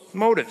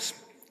 Motives.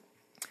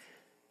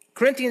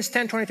 Corinthians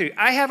 10:23.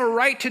 I have a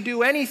right to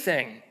do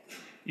anything,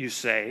 you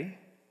say,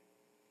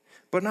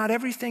 but not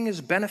everything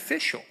is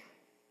beneficial.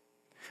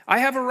 I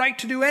have a right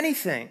to do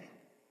anything,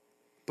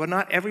 but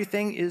not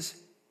everything is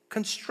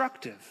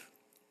constructive.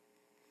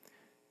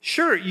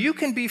 Sure, you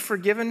can be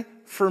forgiven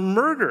for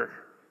murder,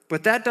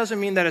 but that doesn't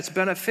mean that it's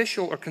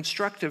beneficial or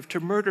constructive to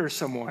murder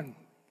someone.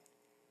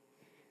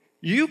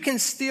 You can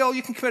steal,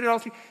 you can commit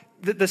adultery.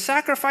 The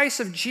sacrifice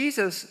of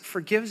Jesus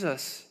forgives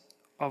us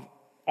of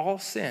all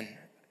sin.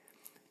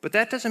 But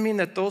that doesn't mean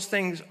that those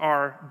things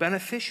are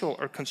beneficial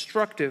or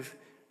constructive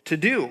to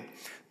do.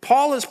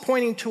 Paul is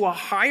pointing to a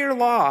higher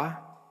law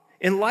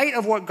in light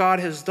of what God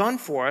has done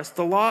for us.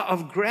 The law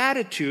of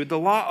gratitude, the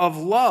law of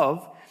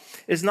love,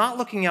 is not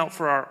looking out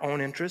for our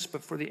own interests,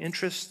 but for the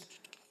interest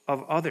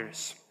of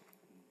others.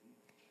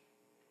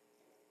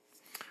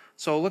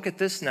 So look at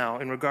this now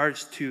in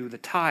regards to the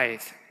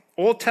tithe.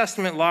 Old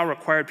Testament law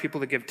required people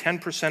to give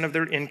 10% of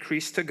their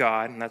increase to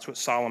God, and that's what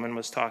Solomon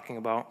was talking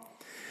about.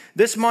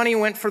 This money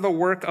went for the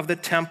work of the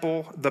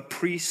temple, the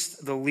priests,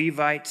 the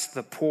Levites,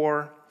 the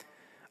poor.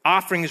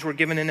 Offerings were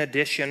given in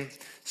addition.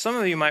 Some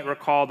of you might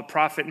recall the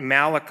prophet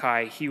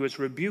Malachi. He was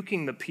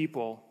rebuking the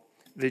people,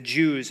 the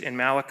Jews, in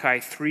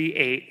Malachi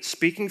 3:8.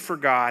 Speaking for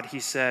God,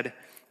 he said,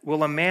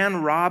 will a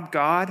man rob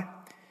God?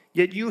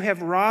 Yet you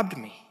have robbed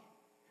me.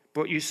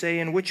 But you say,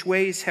 in which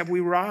ways have we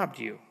robbed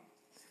you?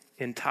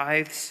 In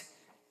tithes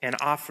and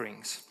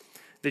offerings.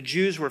 The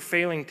Jews were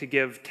failing to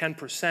give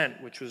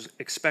 10%, which was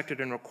expected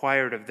and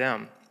required of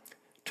them,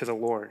 to the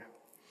Lord.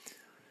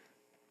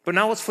 But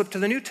now let's flip to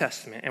the New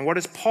Testament. And what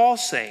does Paul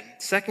say?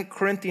 2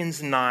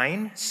 Corinthians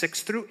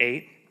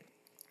 9:6-8.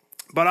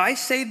 But I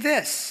say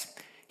this,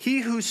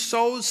 he who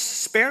sows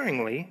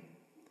sparingly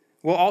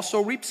will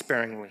also reap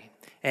sparingly,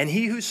 and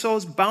he who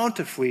sows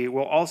bountifully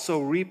will also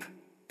reap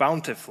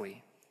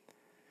bountifully.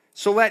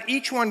 So let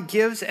each one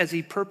give as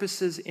he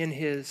purposes in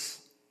his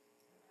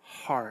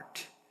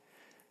heart,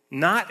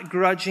 not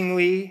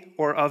grudgingly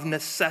or of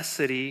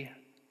necessity,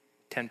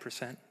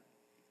 10%.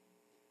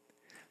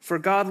 For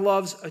God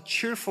loves a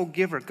cheerful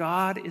giver.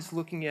 God is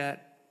looking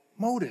at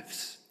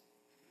motives.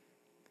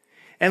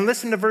 And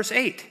listen to verse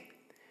 8.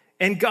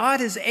 And God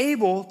is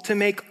able to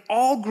make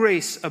all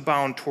grace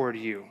abound toward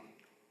you,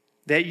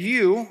 that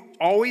you,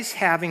 always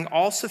having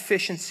all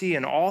sufficiency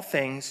in all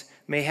things,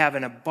 may have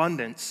an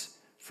abundance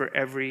for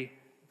every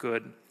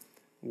good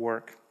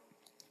work.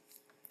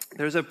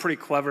 There's a pretty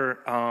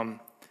clever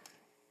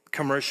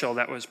commercial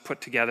that was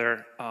put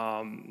together.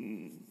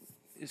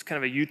 It's kind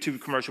of a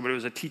YouTube commercial, but it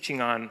was a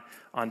teaching on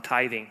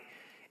tithing.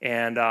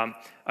 And a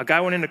guy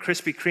went into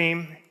Krispy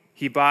Kreme.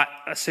 He bought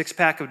a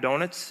 6-pack of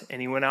donuts,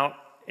 and he went out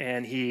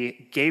and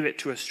he gave it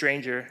to a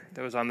stranger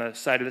that was on the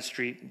side of the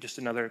street, just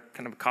another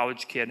kind of a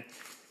college kid.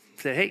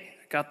 He said, hey,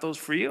 I got those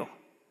for you,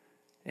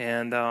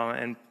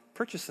 and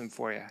purchased them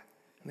for you.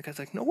 And the guy's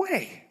like, no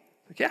way.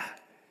 Like, yeah.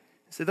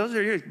 I said, those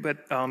are yours,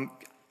 but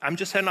I'm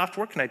just heading off to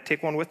work. Can I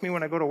take one with me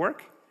when I go to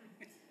work?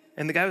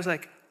 And the guy was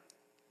like,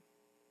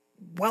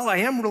 well, I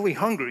am really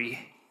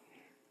hungry,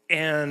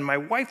 and my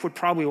wife would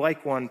probably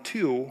like one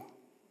too.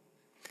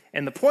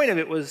 And the point of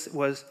it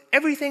was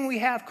everything we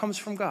have comes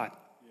from God.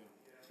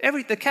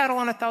 The cattle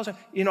on 1,000,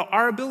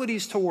 our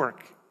abilities to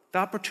work, the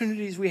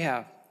opportunities we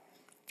have,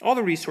 all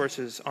the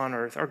resources on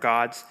earth are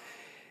God's.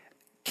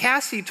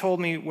 Cassie told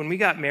me when we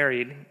got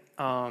married,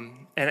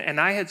 and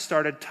I had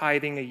started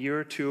tithing a year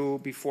or two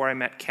before I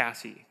met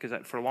Cassie,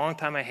 because for a long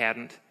time I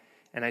hadn't,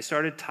 and I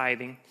started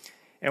tithing.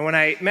 And when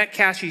I met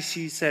Cassie,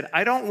 she said,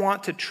 I don't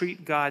want to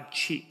treat God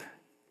cheap.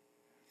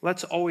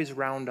 Let's always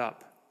round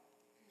up.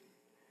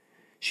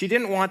 She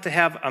didn't want to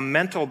have a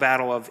mental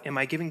battle of, am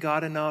I giving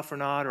God enough or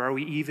not? Or are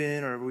we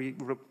even? Or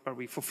are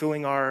we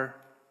fulfilling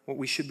what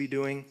we should be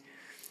doing?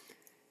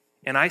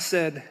 And I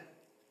said,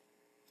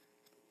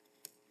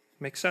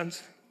 makes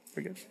sense.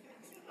 We're good.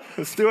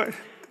 Let's do it.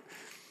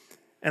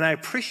 And I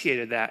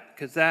appreciated that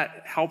because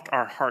that helped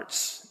our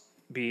hearts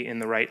be in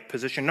the right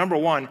position. Number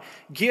one,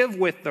 give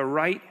with the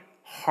right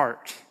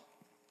heart.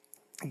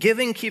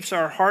 Giving keeps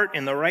our heart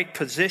in the right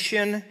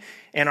position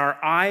and our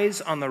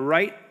eyes on the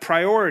right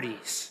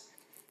priorities,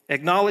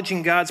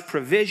 acknowledging God's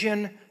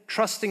provision,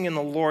 trusting in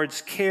the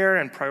Lord's care,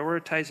 and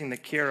prioritizing the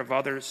care of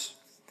others.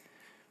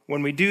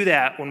 When we do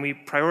that, when we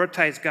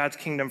prioritize God's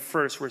kingdom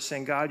first, we're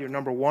saying, God, you're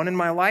number one in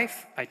my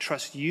life. I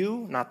trust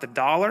you, not the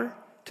dollar,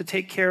 to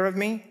take care of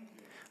me.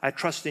 I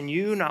trust in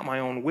you, not my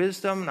own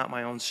wisdom, not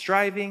my own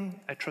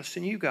striving. I trust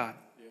in you, God.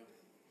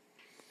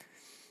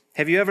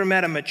 Have you ever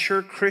met a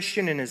mature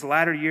Christian in his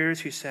latter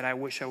years who said, I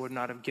wish I would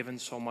not have given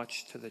so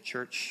much to the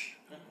church?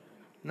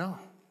 No.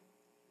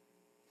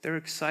 They're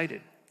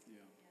excited.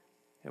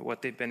 at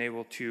what they've been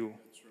able to,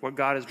 what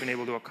God has been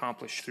able to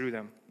accomplish through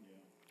them.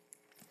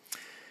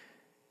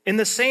 In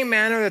the same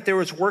manner that there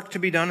was work to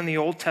be done in the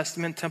Old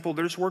Testament temple,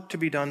 there's work to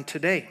be done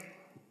today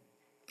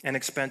and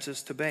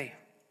expenses to pay.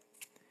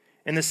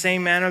 In the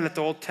same manner that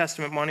the Old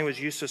Testament money was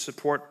used to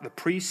support the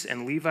priests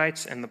and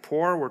Levites and the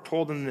poor, we're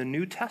told in the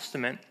New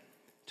Testament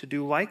to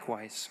do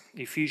likewise.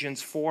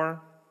 Ephesians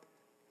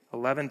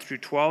 4:11 through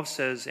 12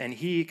 says, "And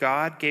he,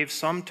 God, gave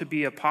some to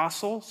be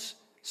apostles,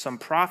 some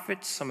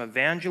prophets, some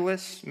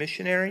evangelists,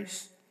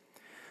 missionaries,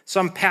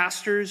 some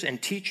pastors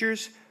and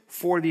teachers,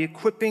 for the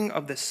equipping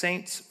of the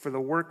saints for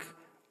the work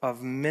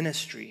of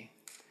ministry."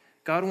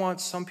 God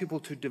wants some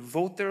people to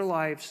devote their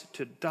lives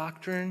to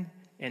doctrine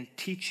and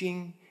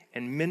teaching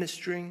and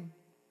ministering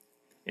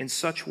in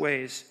such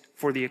ways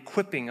for the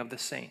equipping of the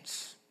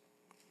saints.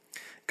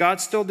 God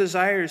still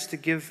desires to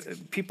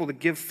give people to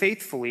give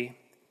faithfully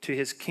to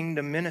his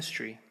kingdom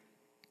ministry,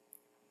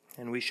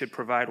 and we should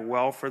provide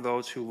well for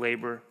those who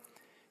labor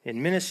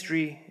in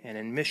ministry and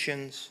in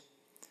missions.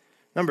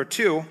 Number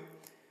 2,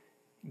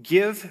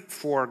 give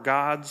for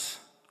God's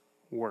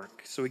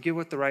work. So we give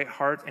with the right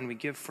heart and we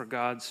give for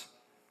God's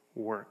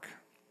work.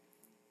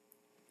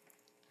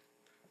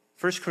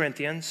 1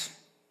 Corinthians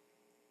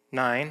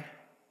 9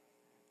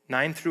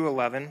 through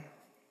 11,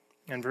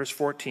 and verse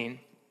 14.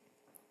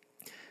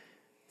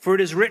 "For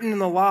it is written in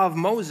the law of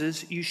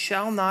Moses, you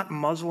shall not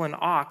muzzle an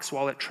ox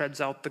while it treads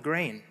out the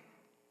grain.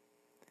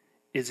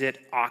 Is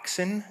it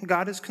oxen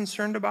God is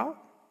concerned about?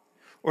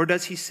 Or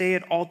does he say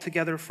it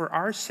altogether for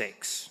our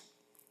sakes?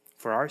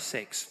 For our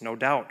sakes, no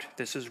doubt,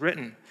 this is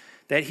written,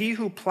 that he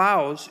who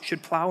plows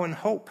should plow in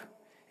hope,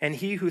 and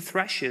he who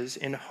threshes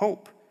in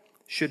hope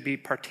should be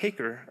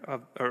partaker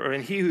of,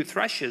 and he who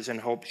threshes in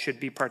hope should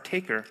be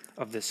partaker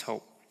of this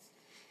hope.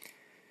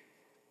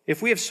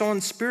 If we have sown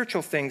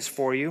spiritual things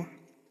for you,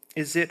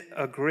 is it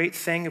a great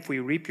thing if we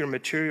reap your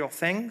material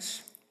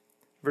things?"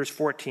 Verse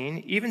 14,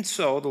 "Even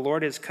so, the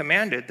Lord has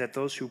commanded that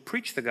those who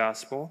preach the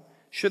gospel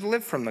should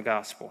live from the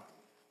gospel."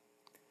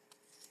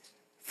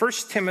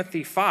 1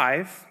 Timothy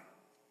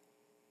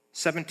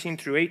 5:17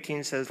 through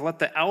 18 says, "Let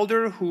the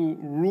elders who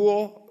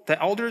rule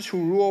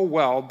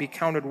well be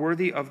counted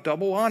worthy of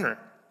double honor,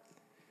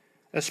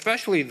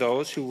 especially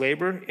those who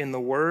labor in the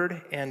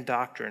word and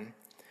doctrine.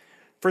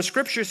 For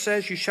Scripture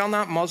says, you shall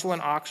not muzzle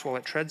an ox while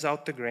it treads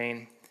out the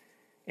grain,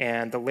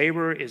 and the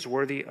laborer is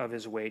worthy of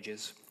his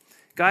wages."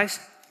 Guys,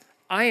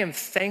 I am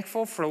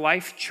thankful for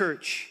Life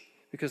Church,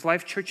 because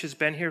Life Church has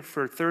been here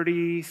for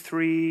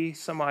 33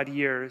 some odd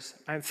years.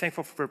 I'm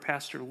thankful for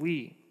Pastor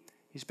Lee.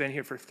 He's been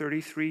here for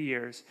 33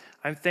 years.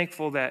 I'm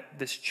thankful that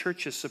this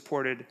church has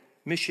supported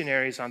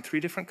missionaries on 3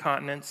 different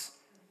continents.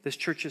 This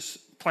church has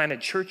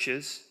planted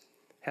churches,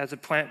 has a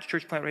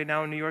church plant right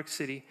now in New York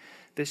City.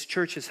 This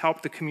church has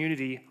helped the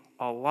community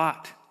a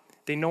lot.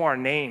 They know our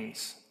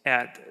names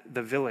at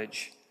the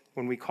village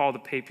when we call to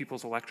pay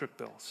people's electric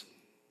bills.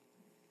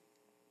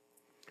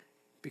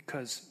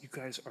 Because you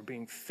guys are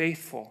being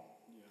faithful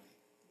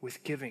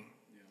with giving.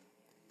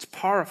 It's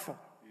powerful.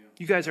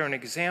 You guys are an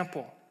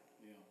example.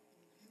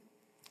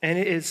 And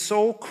it is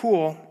so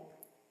cool.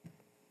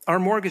 Our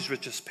mortgage was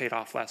just paid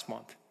off last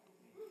month.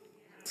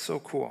 So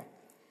cool.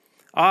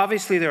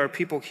 Obviously, there are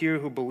people here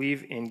who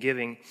believe in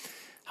giving.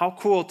 How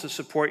cool to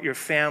support your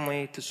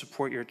family, to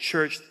support your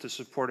church, to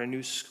support a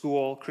new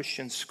school,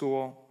 Christian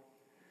school.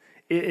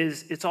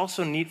 It's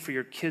also neat for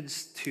your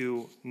kids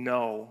to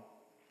know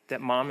that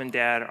mom and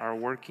dad are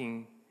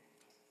working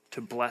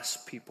to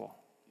bless people.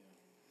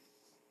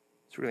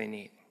 It's really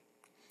neat.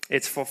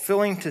 It's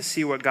fulfilling to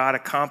see what God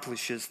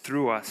accomplishes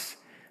through us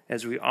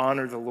as we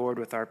honor the Lord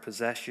with our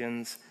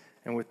possessions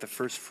and with the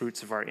first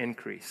fruits of our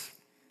increase.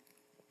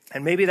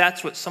 And maybe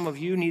that's what some of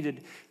you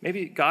needed.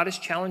 Maybe God is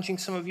challenging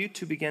some of you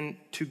to begin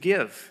to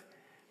give.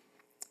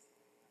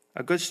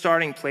 A good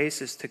starting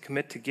place is to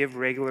commit to give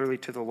regularly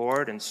to the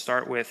Lord and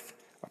start with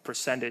a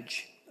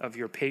percentage of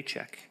your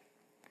paycheck.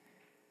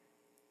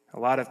 A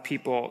lot of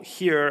people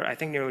here, I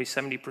think nearly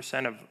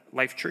 70% of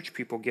Life Church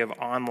people give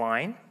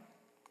online,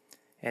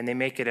 and they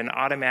make it an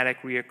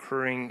automatic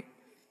reoccurring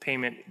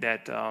payment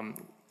that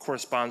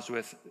corresponds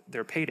with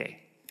their payday.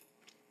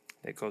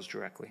 That goes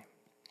directly.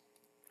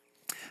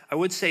 I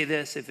would say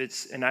this,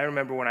 and I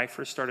remember when I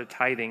first started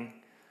tithing,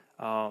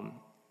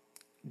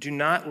 do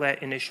not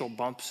let initial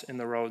bumps in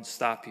the road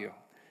stop you.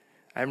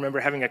 I remember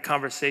having a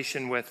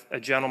conversation with a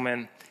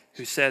gentleman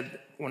who said,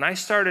 when I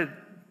started,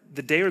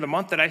 the day or the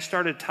month that I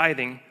started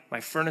tithing, my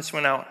furnace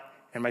went out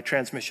and my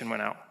transmission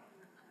went out.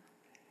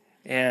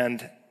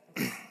 And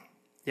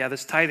yeah,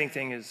 this tithing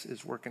thing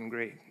is working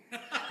great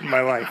in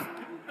my life.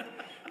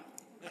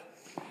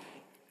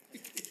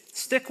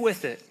 Stick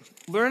with it.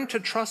 Learn to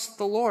trust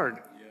the Lord.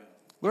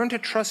 Learn to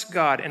trust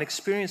God and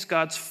experience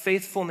God's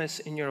faithfulness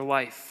in your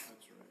life.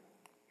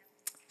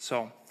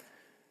 So,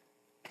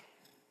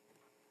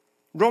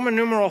 Roman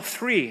numeral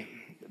 3,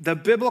 the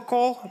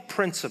biblical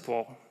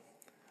principle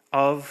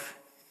of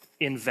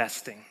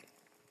investing.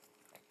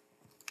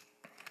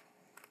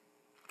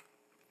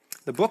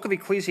 The book of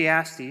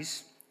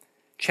Ecclesiastes,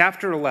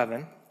 chapter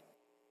 11,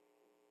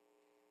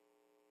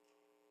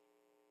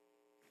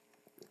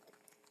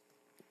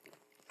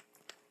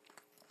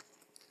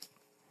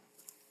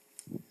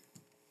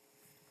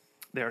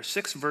 There are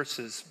 6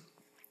 verses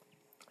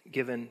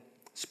given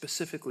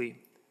specifically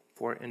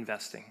for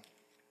investing.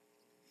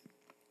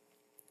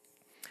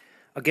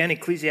 Again,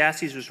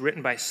 Ecclesiastes was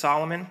written by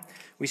Solomon.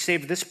 We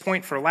saved this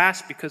point for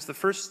last because the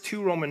first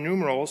 2 Roman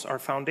numerals are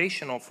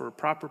foundational for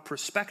proper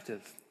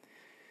perspective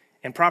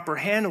and proper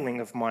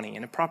handling of money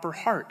and a proper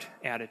heart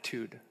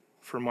attitude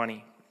for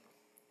money.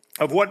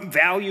 Of what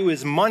value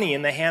is money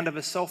in the hand of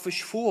a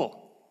selfish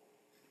fool?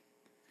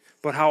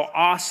 But how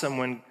awesome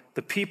when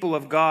the people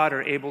of God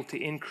are able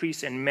to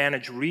increase and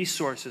manage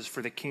resources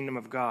for the kingdom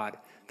of God.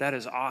 That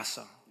is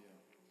awesome.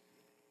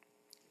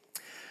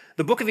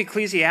 The book of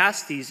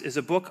Ecclesiastes is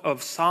a book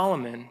of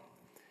Solomon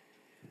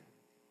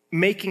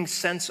making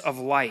sense of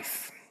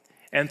life.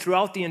 And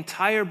throughout the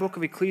entire book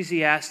of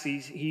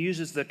Ecclesiastes, he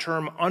uses the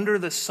term under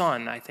the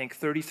sun, I think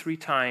 33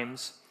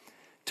 times,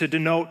 to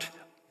denote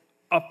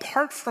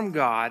apart from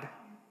God,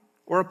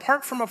 or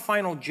apart from a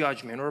final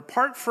judgment, or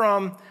apart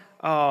from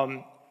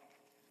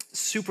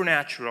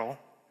supernatural,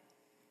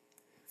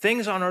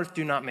 things on earth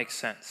do not make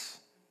sense.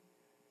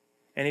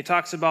 And he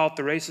talks about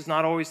the race is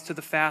not always to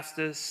the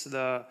fastest,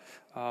 the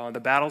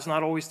battle's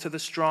not always to the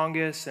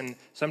strongest, and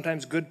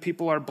sometimes good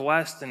people are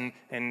blessed,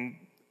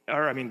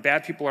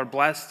 bad people are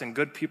blessed and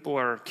good people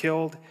are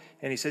killed.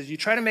 And he says, you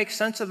try to make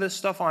sense of this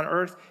stuff on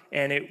earth,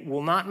 and it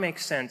will not make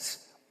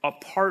sense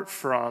apart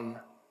from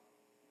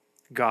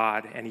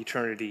God and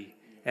eternity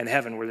and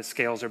heaven where the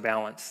scales are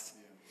balanced.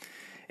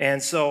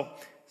 And so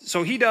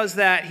he does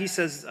that. He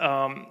says,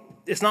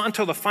 it's not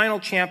until the final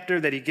chapter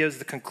that he gives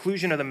the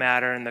conclusion of the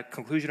matter, and the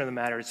conclusion of the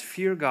matter is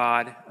fear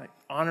God,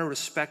 honor,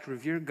 respect,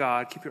 revere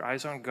God, keep your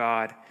eyes on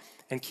God,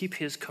 and keep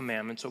his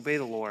commandments, obey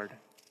the Lord.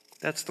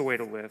 That's the way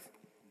to live.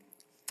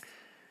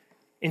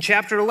 In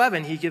chapter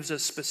 11, he gives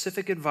us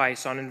specific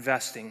advice on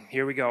investing.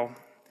 Here we go.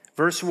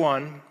 Verse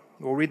 1,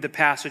 we'll read the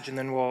passage and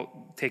then we'll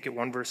take it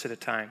one verse at a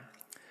time.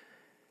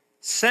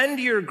 Send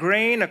your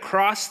grain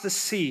across the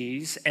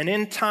seas, and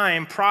in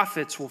time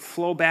profits will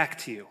flow back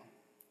to you.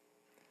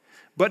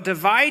 But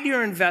divide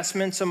your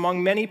investments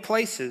among many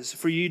places,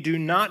 for you do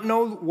not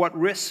know what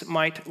risks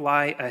might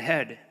lie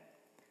ahead.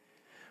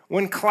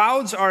 When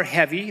clouds are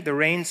heavy, the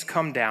rains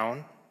come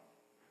down.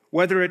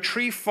 Whether a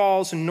tree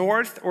falls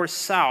north or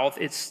south,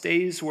 it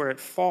stays where it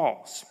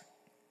falls.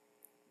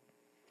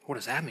 What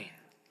does that mean?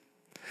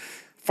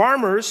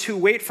 Farmers who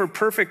wait for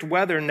perfect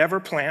weather never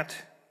plant.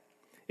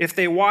 If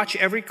they watch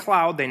every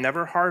cloud, they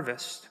never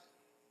harvest.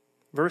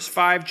 Verse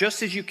 5,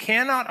 just as you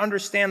cannot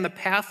understand the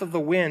path of the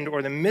wind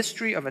or the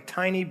mystery of a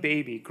tiny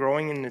baby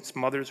growing in its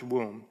mother's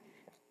womb,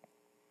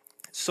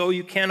 so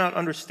you cannot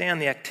understand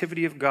the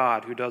activity of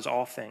God who does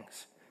all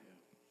things.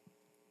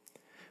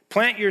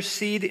 Plant your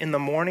seed in the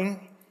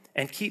morning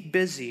and keep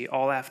busy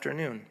all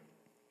afternoon,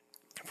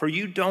 for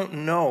you don't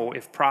know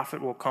if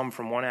profit will come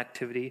from one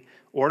activity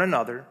or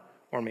another,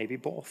 or maybe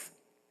both.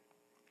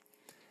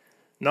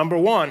 Number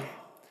 1,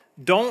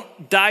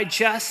 don't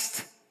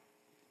digest,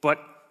 but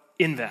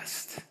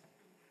invest.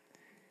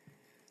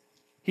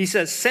 He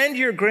says, send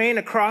your grain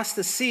across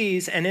the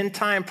seas, and in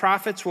time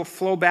profits will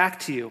flow back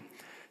to you.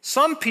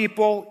 Some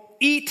people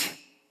eat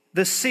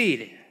the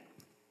seed.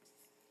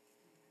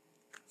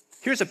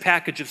 Here's a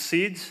package of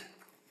seeds,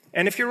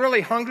 and if you're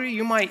really hungry,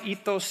 you might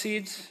eat those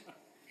seeds,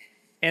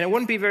 and it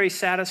wouldn't be very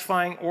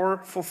satisfying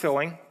or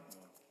fulfilling,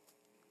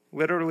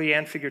 literally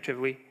and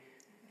figuratively.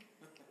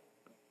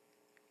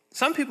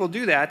 Some people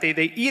do that. They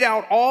eat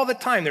out all the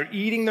time. They're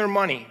eating their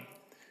money.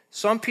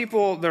 Some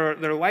people,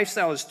 their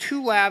lifestyle is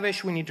too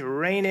lavish. We need to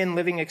rein in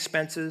living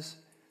expenses.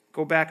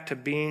 Go back to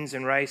beans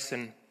and rice,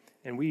 and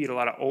we eat a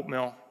lot of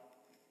oatmeal.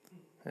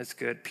 That's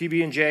good.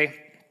 PB&J.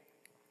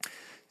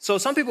 So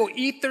some people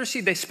eat their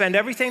seed. They spend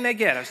everything they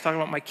get. I was talking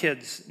about my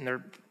kids, and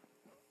they're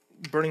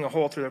burning a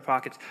hole through their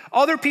pockets.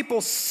 Other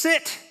people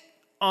sit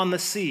on the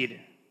seed.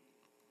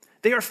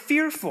 They are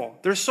fearful.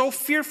 They're so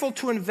fearful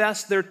to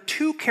invest, they're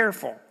too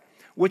careful,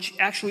 which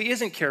actually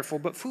isn't careful,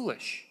 but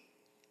foolish.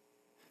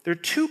 They're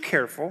too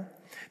careful.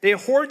 They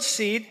hoard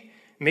seed,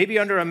 maybe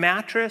under a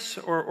mattress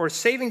or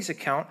savings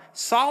account.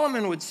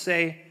 Solomon would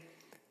say,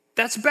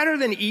 that's better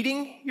than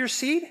eating your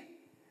seed,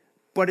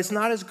 but it's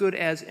not as good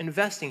as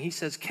investing. He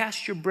says,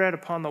 cast your bread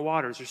upon the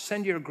waters, or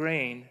send your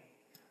grain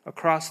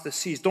across the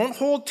seas. Don't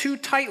hold too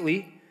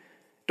tightly.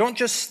 Don't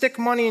just stick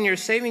money in your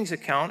savings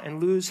account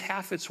and lose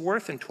half its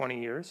worth in 20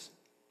 years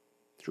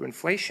through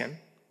inflation.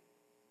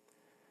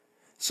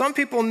 Some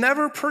people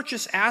never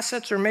purchase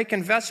assets or make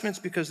investments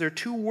because they're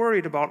too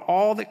worried about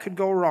all that could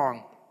go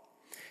wrong.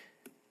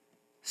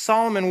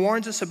 Solomon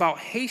warns us about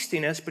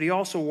hastiness, but he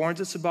also warns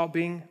us about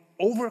being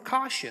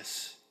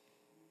overcautious,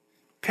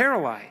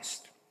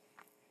 paralyzed.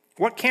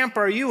 What camp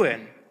are you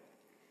in?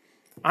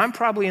 I'm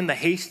probably in the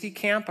hasty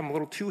camp. I'm a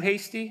little too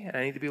hasty, and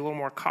I need to be a little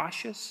more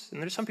cautious.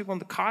 And there's some people in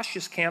the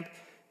cautious camp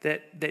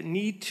that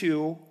need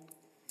to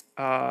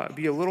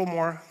be a little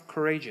more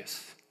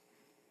courageous.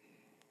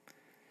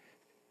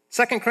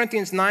 2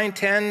 Corinthians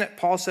 9:10,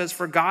 Paul says,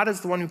 for God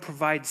is the one who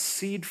provides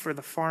seed for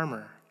the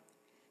farmer.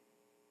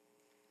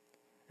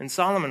 And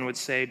Solomon would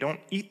say, don't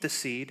eat the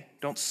seed,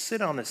 don't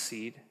sit on the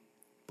seed,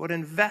 but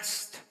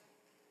invest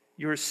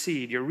your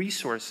seed, your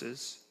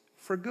resources,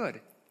 for good.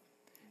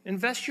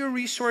 Invest your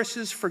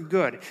resources for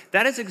good.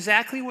 That is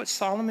exactly what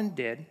Solomon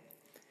did.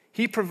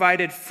 He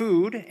provided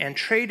food and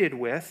traded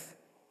with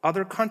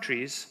other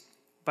countries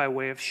by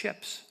way of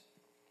ships.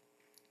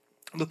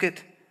 Look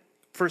at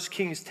 1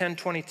 Kings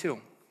 10:22.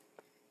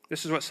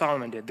 This is what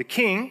Solomon did. The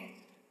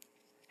king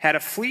had a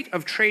fleet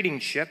of trading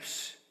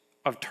ships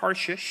of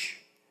Tarshish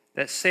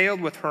that sailed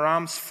with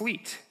Hiram's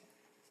fleet.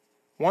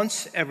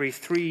 Once every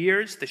 3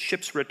 years, the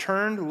ships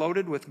returned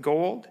loaded with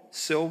gold,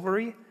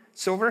 silver,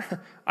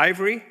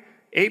 ivory,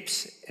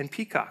 apes, and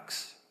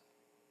peacocks.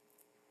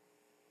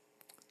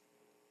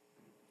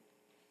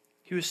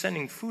 He was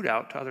sending food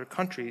out to other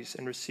countries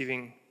and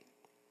receiving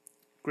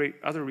great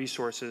other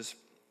resources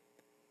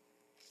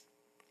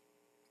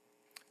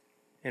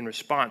in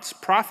response.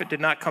 Prophet did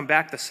not come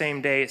back the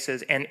same day. It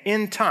says, and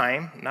in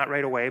time, not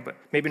right away, but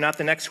maybe not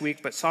the next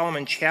week, but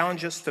Solomon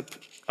challenged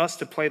us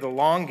to play the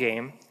long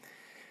game.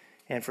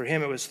 And for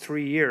him, it was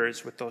 3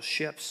 years with those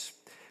ships.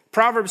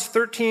 Proverbs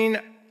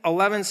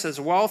 13:11 says,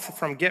 wealth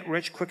from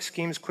get-rich-quick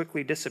schemes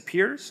quickly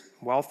disappears.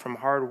 Wealth from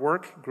hard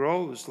work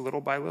grows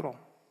little by little.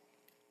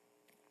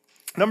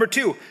 Number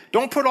 2,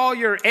 don't put all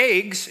your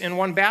eggs in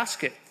one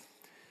basket.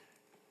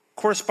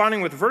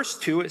 Corresponding with verse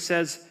 2, it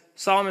says,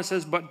 Solomon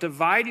says, but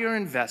divide your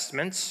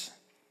investments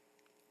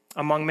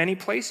among many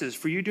places,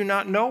 for you do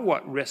not know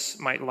what risks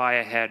might lie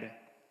ahead.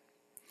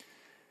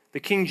 The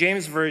King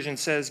James Version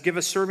says, give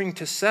a serving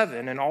to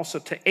 7 and also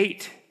to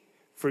 8,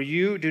 for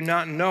you do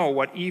not know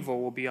what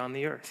evil will be on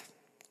the earth.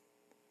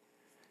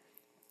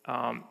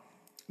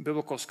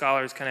 Biblical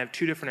scholars kind of have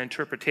two different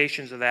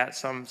interpretations of that.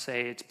 Some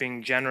say it's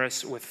being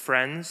generous with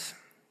friends,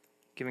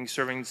 giving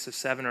servings to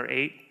 7 or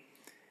 8,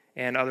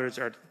 and others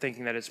are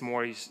thinking that it's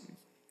more, he's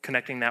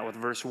connecting that with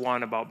verse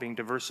 1 about being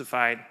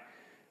diversified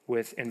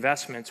with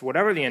investments.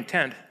 Whatever the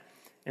intent,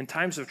 in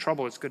times of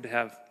trouble, it's good to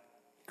have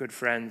good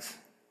friends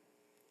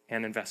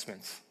and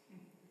investments,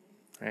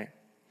 right?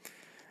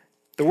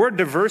 The word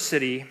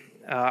diversity,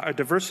 or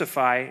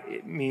diversify,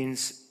 it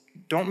means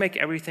don't make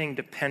everything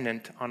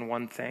dependent on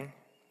one thing.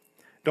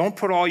 Don't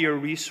put all your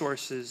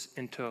resources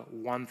into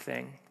one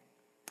thing.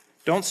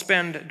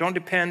 Don't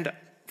depend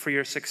for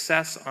your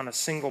success on a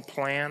single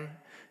plan.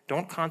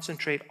 Don't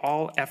concentrate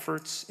all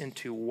efforts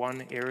into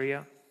one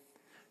area.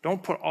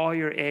 Don't put all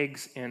your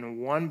eggs in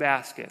one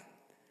basket,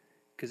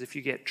 because if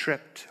you get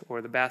tripped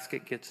or the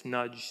basket gets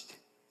nudged,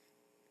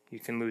 you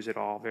can lose it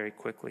all very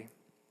quickly.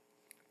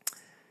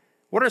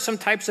 What are some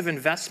types of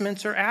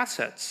investments or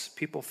assets?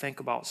 People think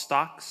about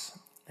stocks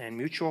and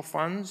mutual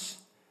funds.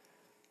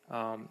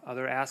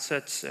 Other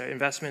assets,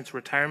 investments,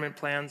 retirement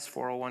plans,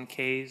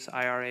 401ks,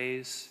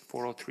 IRAs,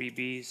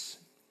 403bs.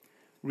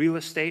 Real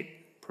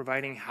estate,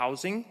 providing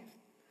housing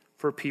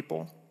for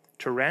people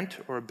to rent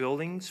or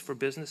buildings for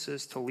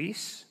businesses to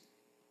lease.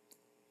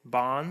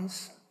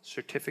 Bonds,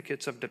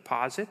 certificates of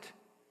deposit,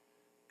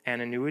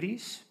 and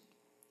annuities.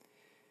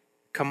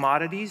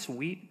 Commodities,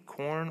 wheat,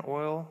 corn,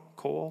 oil,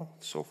 coal,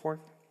 so forth.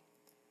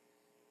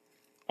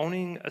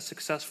 Owning a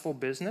successful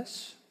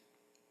business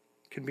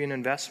can be an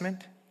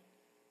investment.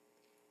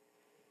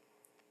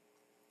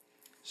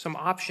 Some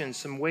options,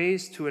 some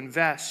ways to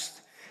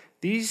invest.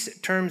 These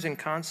terms and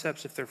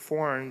concepts, if they're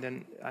foreign,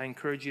 then I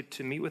encourage you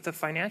to meet with a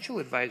financial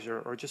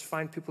advisor or just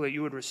find people that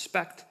you would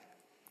respect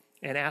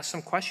and ask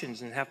some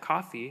questions and have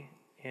coffee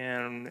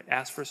and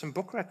ask for some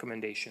book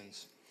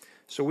recommendations.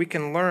 So we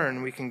can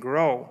learn, we can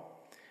grow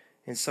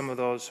in some of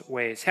those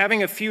ways.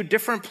 Having a few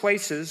different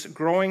places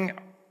growing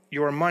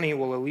your money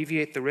will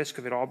alleviate the risk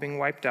of it all being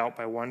wiped out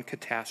by one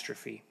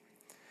catastrophe.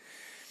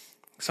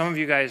 Some of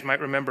you guys might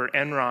remember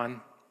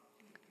Enron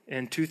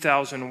in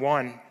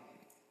 2001.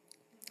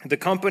 The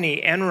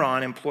company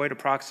Enron employed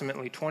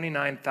approximately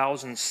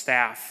 29,000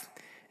 staff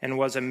and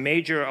was a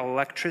major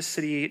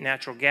electricity,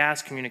 natural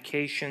gas,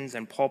 communications,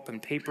 and pulp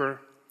and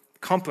paper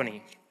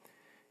company.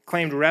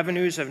 Claimed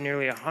revenues of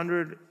nearly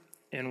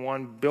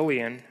 $101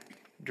 billion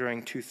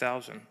during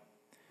 2000.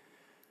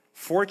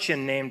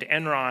 Fortune named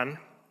Enron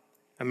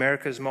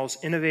America's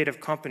most innovative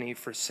company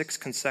for 6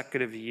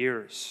 consecutive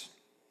years.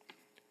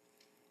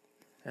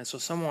 And so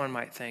someone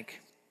might think,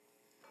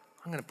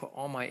 I'm going to put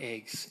all my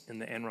eggs in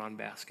the Enron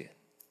basket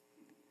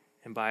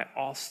and buy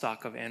all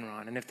stock of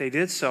Enron. And if they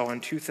did so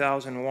in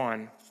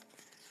 2001,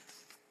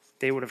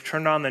 they would have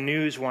turned on the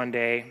news one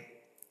day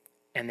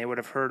and they would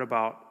have heard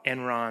about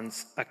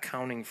Enron's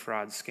accounting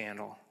fraud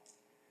scandal.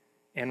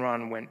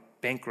 Enron went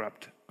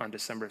bankrupt on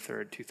December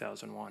 3rd,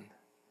 2001,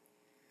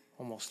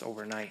 almost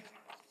overnight.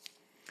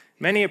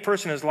 Many a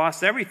person has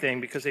lost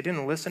everything because they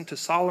didn't listen to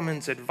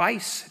Solomon's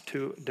advice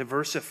to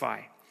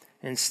diversify.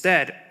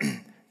 Instead,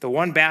 the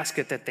one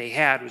basket that they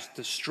had was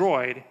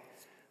destroyed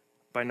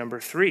by number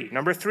 3.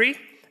 Number 3,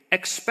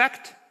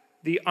 expect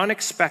the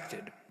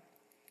unexpected.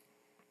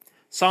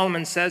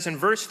 Solomon says in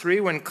verse 3,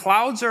 when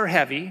clouds are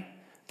heavy,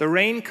 the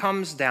rain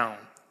comes down.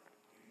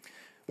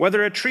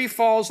 Whether a tree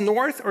falls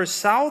north or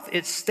south,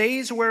 it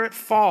stays where it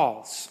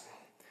falls.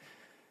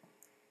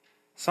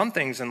 Some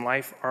things in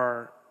life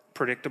are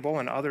predictable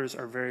and others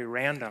are very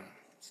random.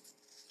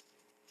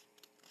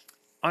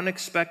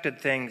 unexpected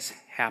things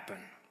happen.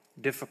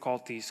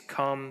 Difficulties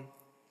come.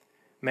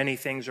 Many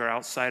things are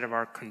outside of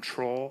our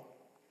control.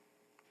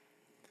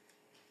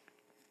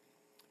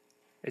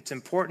 It's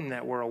important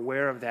that we're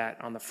aware of that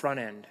on the front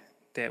end,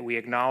 that we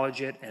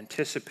acknowledge it,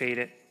 anticipate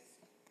it.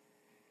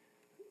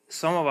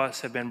 Some of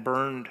us have been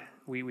burned.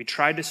 We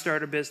tried to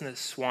start a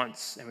business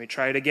once, and we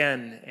tried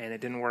again, and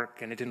it didn't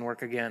work, and it didn't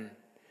work again.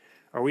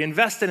 Or we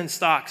invested in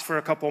stocks for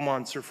a couple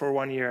months or for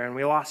 1 year, and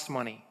we lost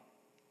money.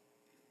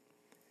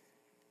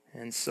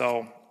 And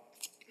so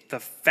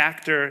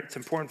it's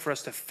important for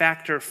us to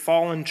factor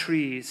fallen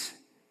trees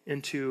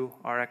into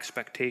our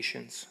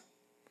expectations.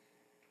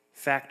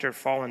 Factor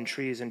fallen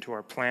trees into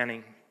our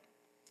planning.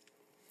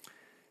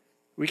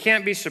 We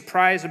can't be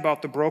surprised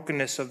about the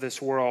brokenness of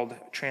this world.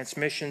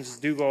 Transmissions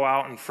do go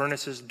out and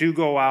furnaces do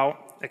go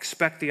out.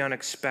 Expect the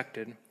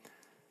unexpected.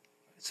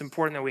 It's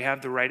important that we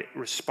have the right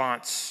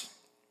response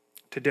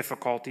to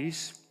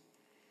difficulties.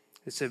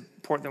 It's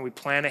important that we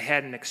plan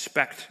ahead and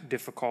expect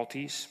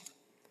difficulties.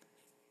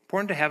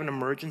 Important to have an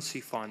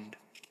emergency fund.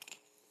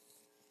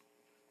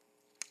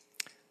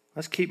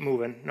 Let's keep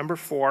moving. Number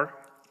 4,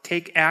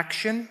 take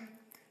action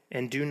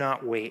and do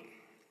not wait.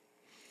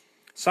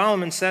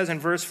 Solomon says in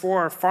verse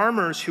 4,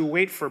 farmers who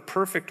wait for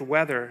perfect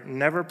weather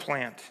never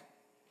plant.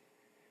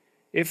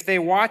 If they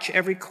watch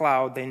every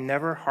cloud, they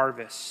never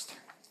harvest.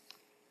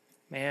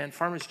 Man,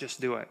 farmers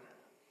just do it.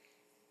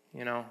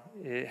 You know,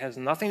 it has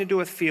nothing to do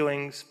with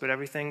feelings, but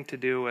everything to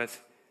do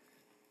with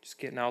just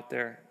getting out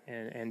there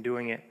and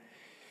doing it.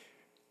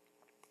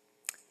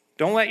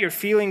 Don't let your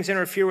feelings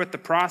interfere with the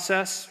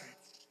process.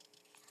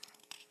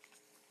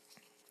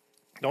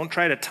 Don't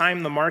try to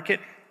time the market.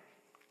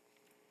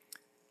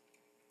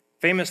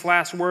 Famous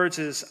last words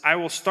is, I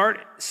will start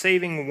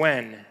saving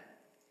when.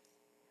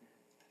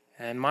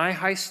 And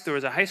there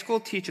was a high school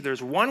teacher, there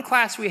was one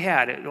class we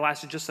had, it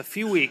lasted just a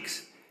few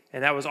weeks,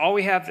 and that was all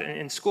we have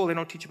in school. They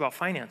don't teach about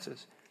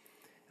finances.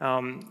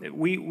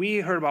 We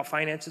heard about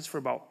finances for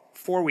about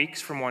 4 weeks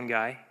from one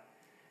guy,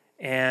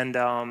 and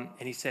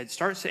he said,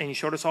 and he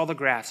showed us all the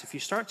graphs. If you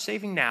start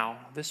saving now,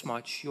 this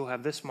much, you'll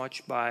have this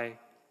much by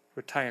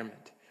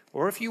retirement.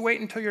 Or if you wait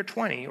until you're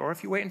 20, or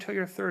if you wait until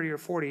you're 30 or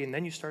 40, and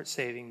then you start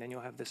saving, then you'll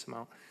have this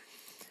amount.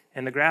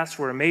 And the graphs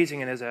were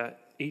amazing, and as a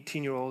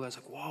 18-year-old, I was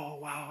like, whoa,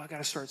 wow, I got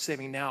to start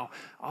saving now.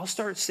 I'll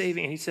start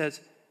saving. And he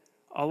says,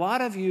 a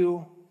lot of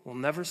you will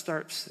never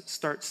start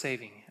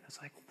saving. I was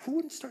like, who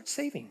wouldn't start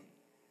saving?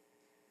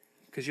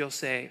 Because you'll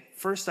say,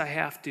 first I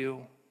have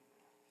to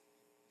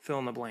fill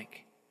in the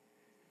blank.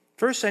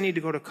 First I need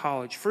to go to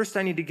college. First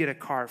I need to get a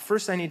car.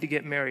 First I need to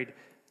get married.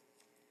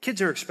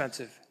 Kids are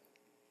expensive.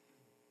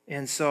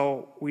 And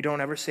so we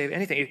don't ever save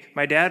anything.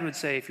 My dad would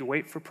say, if you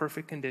wait for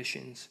perfect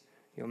conditions,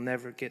 you'll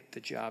never get the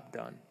job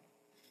done.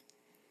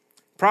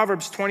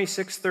 Proverbs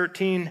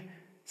 26:13,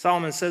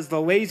 Solomon says,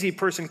 the lazy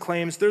person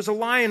claims, there's a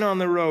lion on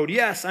the road.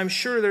 Yes, I'm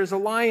sure there's a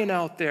lion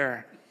out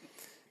there.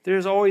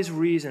 There's always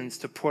reasons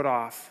to put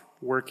off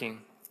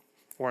working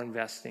or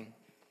investing.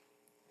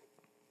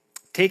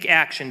 Take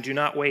action, do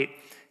not wait.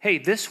 Hey,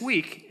 this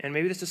week, and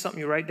maybe this is something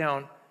you write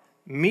down,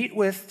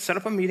 set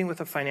up a meeting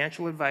with a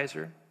financial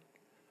advisor.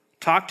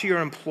 Talk to your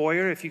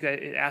employer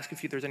ask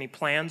if there's any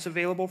plans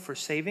available for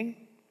saving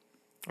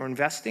or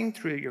investing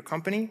through your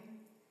company.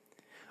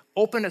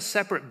 Open a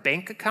separate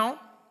bank account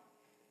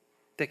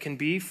that can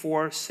be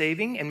for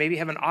saving and maybe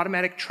have an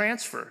automatic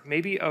transfer.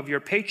 Maybe of your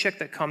paycheck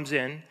that comes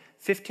in,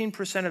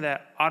 15% of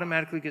that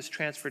automatically gets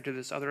transferred to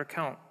this other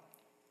account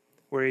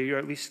where you're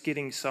at least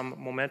getting some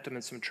momentum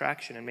and some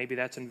traction, and maybe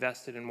that's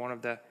invested in one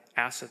of the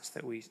assets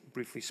that we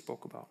briefly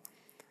spoke about.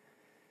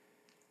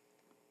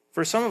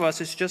 For some of us,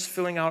 it's just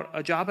filling out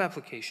a job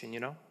application,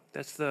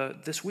 That's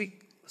this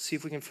week. Let's see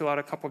if we can fill out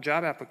a couple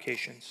job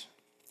applications.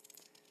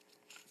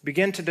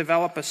 Begin to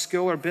develop a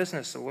skill or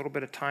business, a little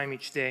bit of time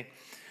each day.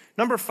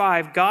 Number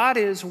 5, God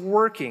is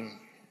working.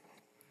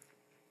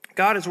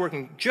 God is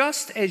working.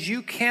 Just as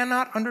you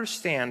cannot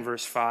understand,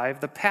 verse 5,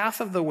 the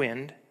path of the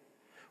wind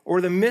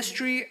or the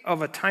mystery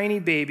of a tiny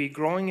baby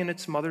growing in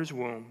its mother's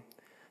womb,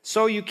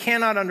 so you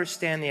cannot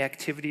understand the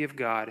activity of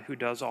God who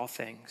does all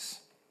things.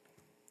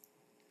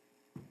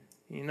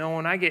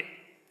 When I get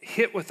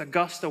hit with a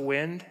gust of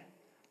wind,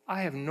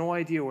 I have no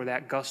idea where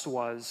that gust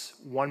was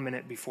 1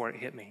 minute before it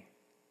hit me.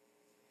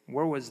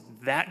 Where was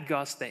that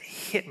gust that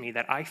hit me,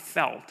 that I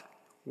felt?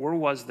 Where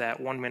was that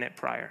 1 minute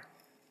prior?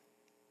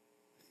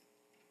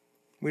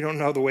 We don't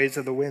know the ways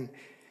of the wind.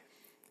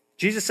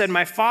 Jesus said,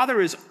 my Father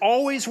is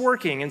always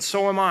working, and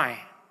so am I.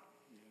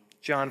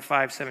 John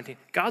 5:17.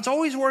 God's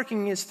always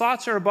working. His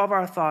thoughts are above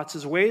our thoughts.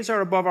 His ways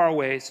are above our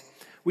ways.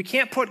 We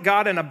can't put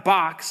God in a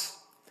box.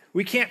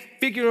 We can't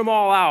figure them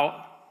all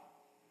out,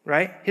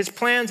 right? His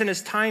plans and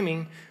his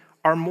timing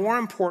are more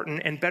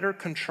important and better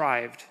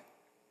contrived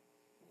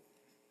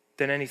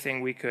than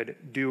anything we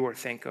could do or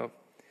think of.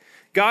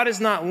 God is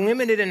not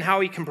limited in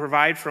how he can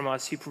provide from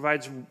us. He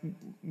provides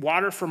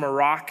water from a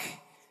rock,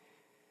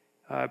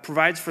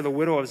 provides for the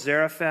widow of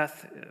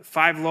Zarephath,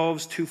 5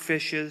 loaves, 2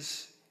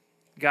 fishes.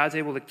 God's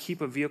able to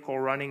keep a vehicle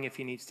running if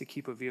he needs to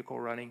keep a vehicle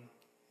running.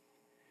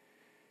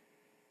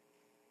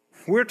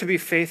 We're to be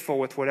faithful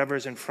with whatever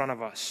is in front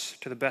of us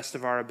to the best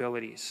of our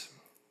abilities.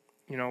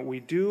 We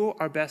do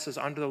our best as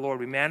unto the Lord.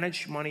 We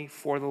manage money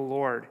for the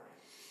Lord.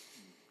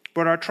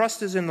 But our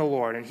trust is in the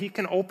Lord, and he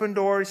can open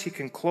doors, he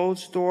can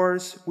close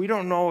doors. We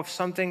don't know if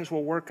some things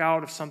will work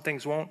out, if some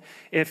things won't.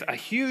 If a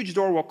huge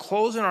door will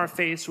close in our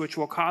face, which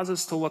will cause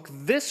us to look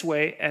this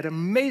way at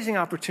amazing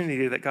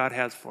opportunity that God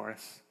has for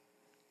us.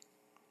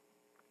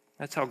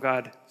 That's how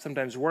God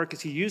sometimes works,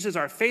 is he uses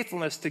our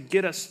faithfulness to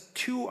get us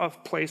to a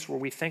place where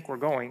we think we're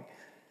going,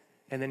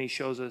 and then he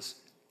shows us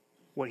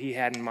what he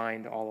had in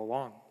mind all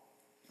along.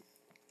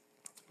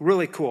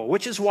 Really cool,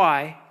 which is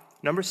why,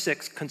 number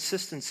 6,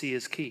 consistency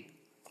is key.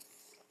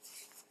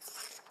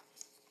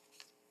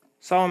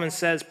 Solomon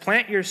says,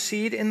 plant your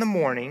seed in the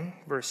morning,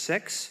 verse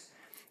 6,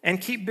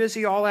 and keep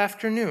busy all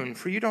afternoon,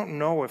 for you don't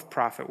know if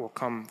profit will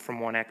come from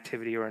one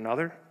activity or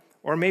another,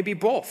 or maybe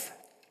both.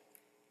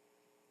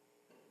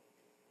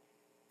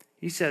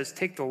 He says,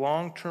 take the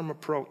long-term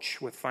approach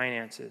with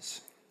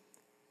finances.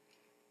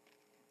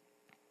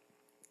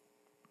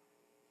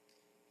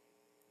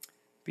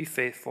 Be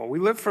faithful. We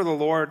live for the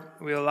Lord.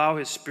 We allow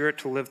his Spirit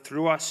to live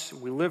through us.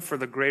 We live for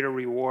the greater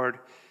reward.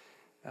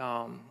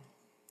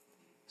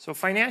 So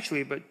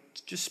financially, but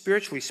just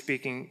spiritually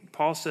speaking,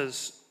 Paul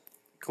says,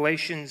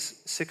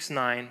 Galatians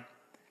 6:9,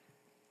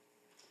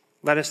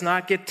 let us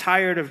not get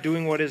tired of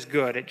doing what is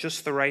good. At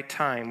just the right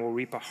time, we'll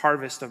reap a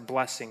harvest of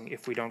blessing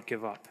if we don't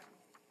give up.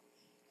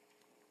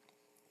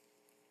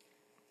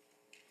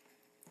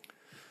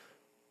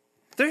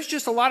 There's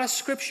just a lot of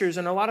scriptures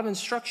and a lot of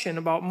instruction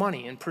about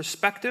money and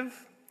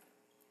perspective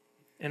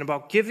and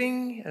about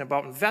giving and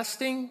about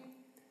investing.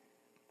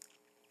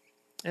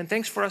 And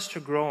thanks for us to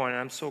grow, and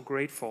I'm so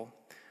grateful.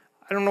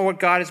 I don't know what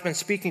God has been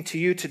speaking to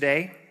you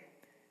today,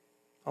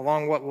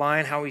 along what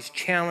line, how he's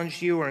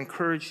challenged you or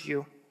encouraged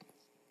you.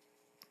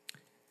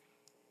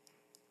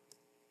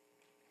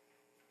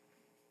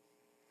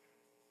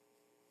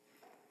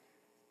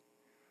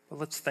 But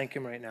let's thank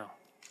him right now.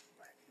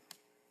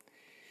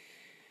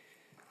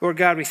 Lord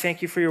God, we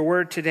thank you for your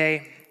word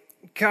today.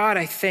 God,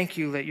 I thank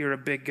you that you're a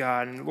big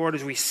God. And Lord,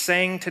 as we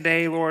sang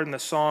today, Lord, in the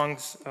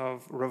songs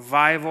of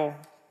revival,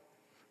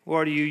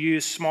 Lord, you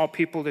use small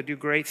people to do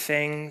great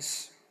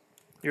things.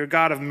 You're a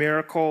God of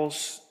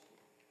miracles.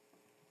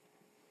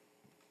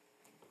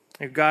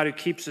 You're a God who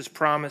keeps his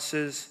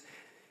promises.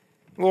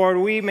 Lord,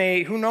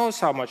 who knows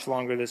how much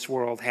longer this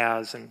world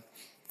has, and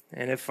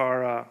if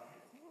our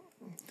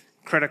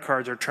credit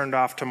cards are turned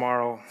off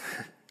tomorrow,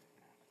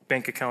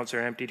 bank accounts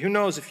are emptied. Who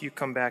knows if you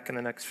come back in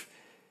the next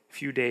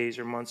few days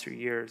or months or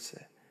years?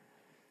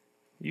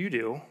 You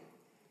do.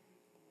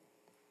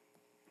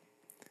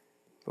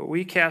 But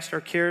we cast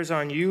our cares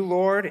on you,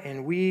 Lord,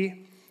 and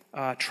we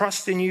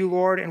trust in you,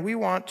 Lord, and we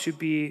want to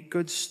be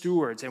good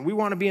stewards, and we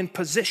want to be in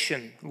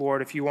position,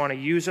 Lord, if you want to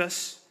use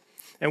us,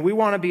 and we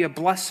want to be a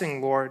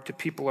blessing, Lord, to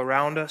people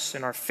around us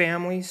and our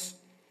families.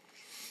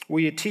 Will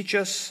you teach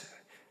us?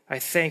 I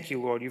thank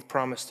you, Lord, you've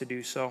promised to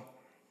do so.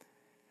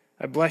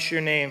 I bless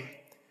your name.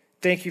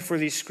 Thank you for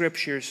these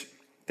scriptures.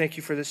 Thank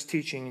you for this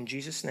teaching. In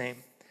Jesus' name,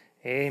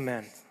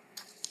 amen.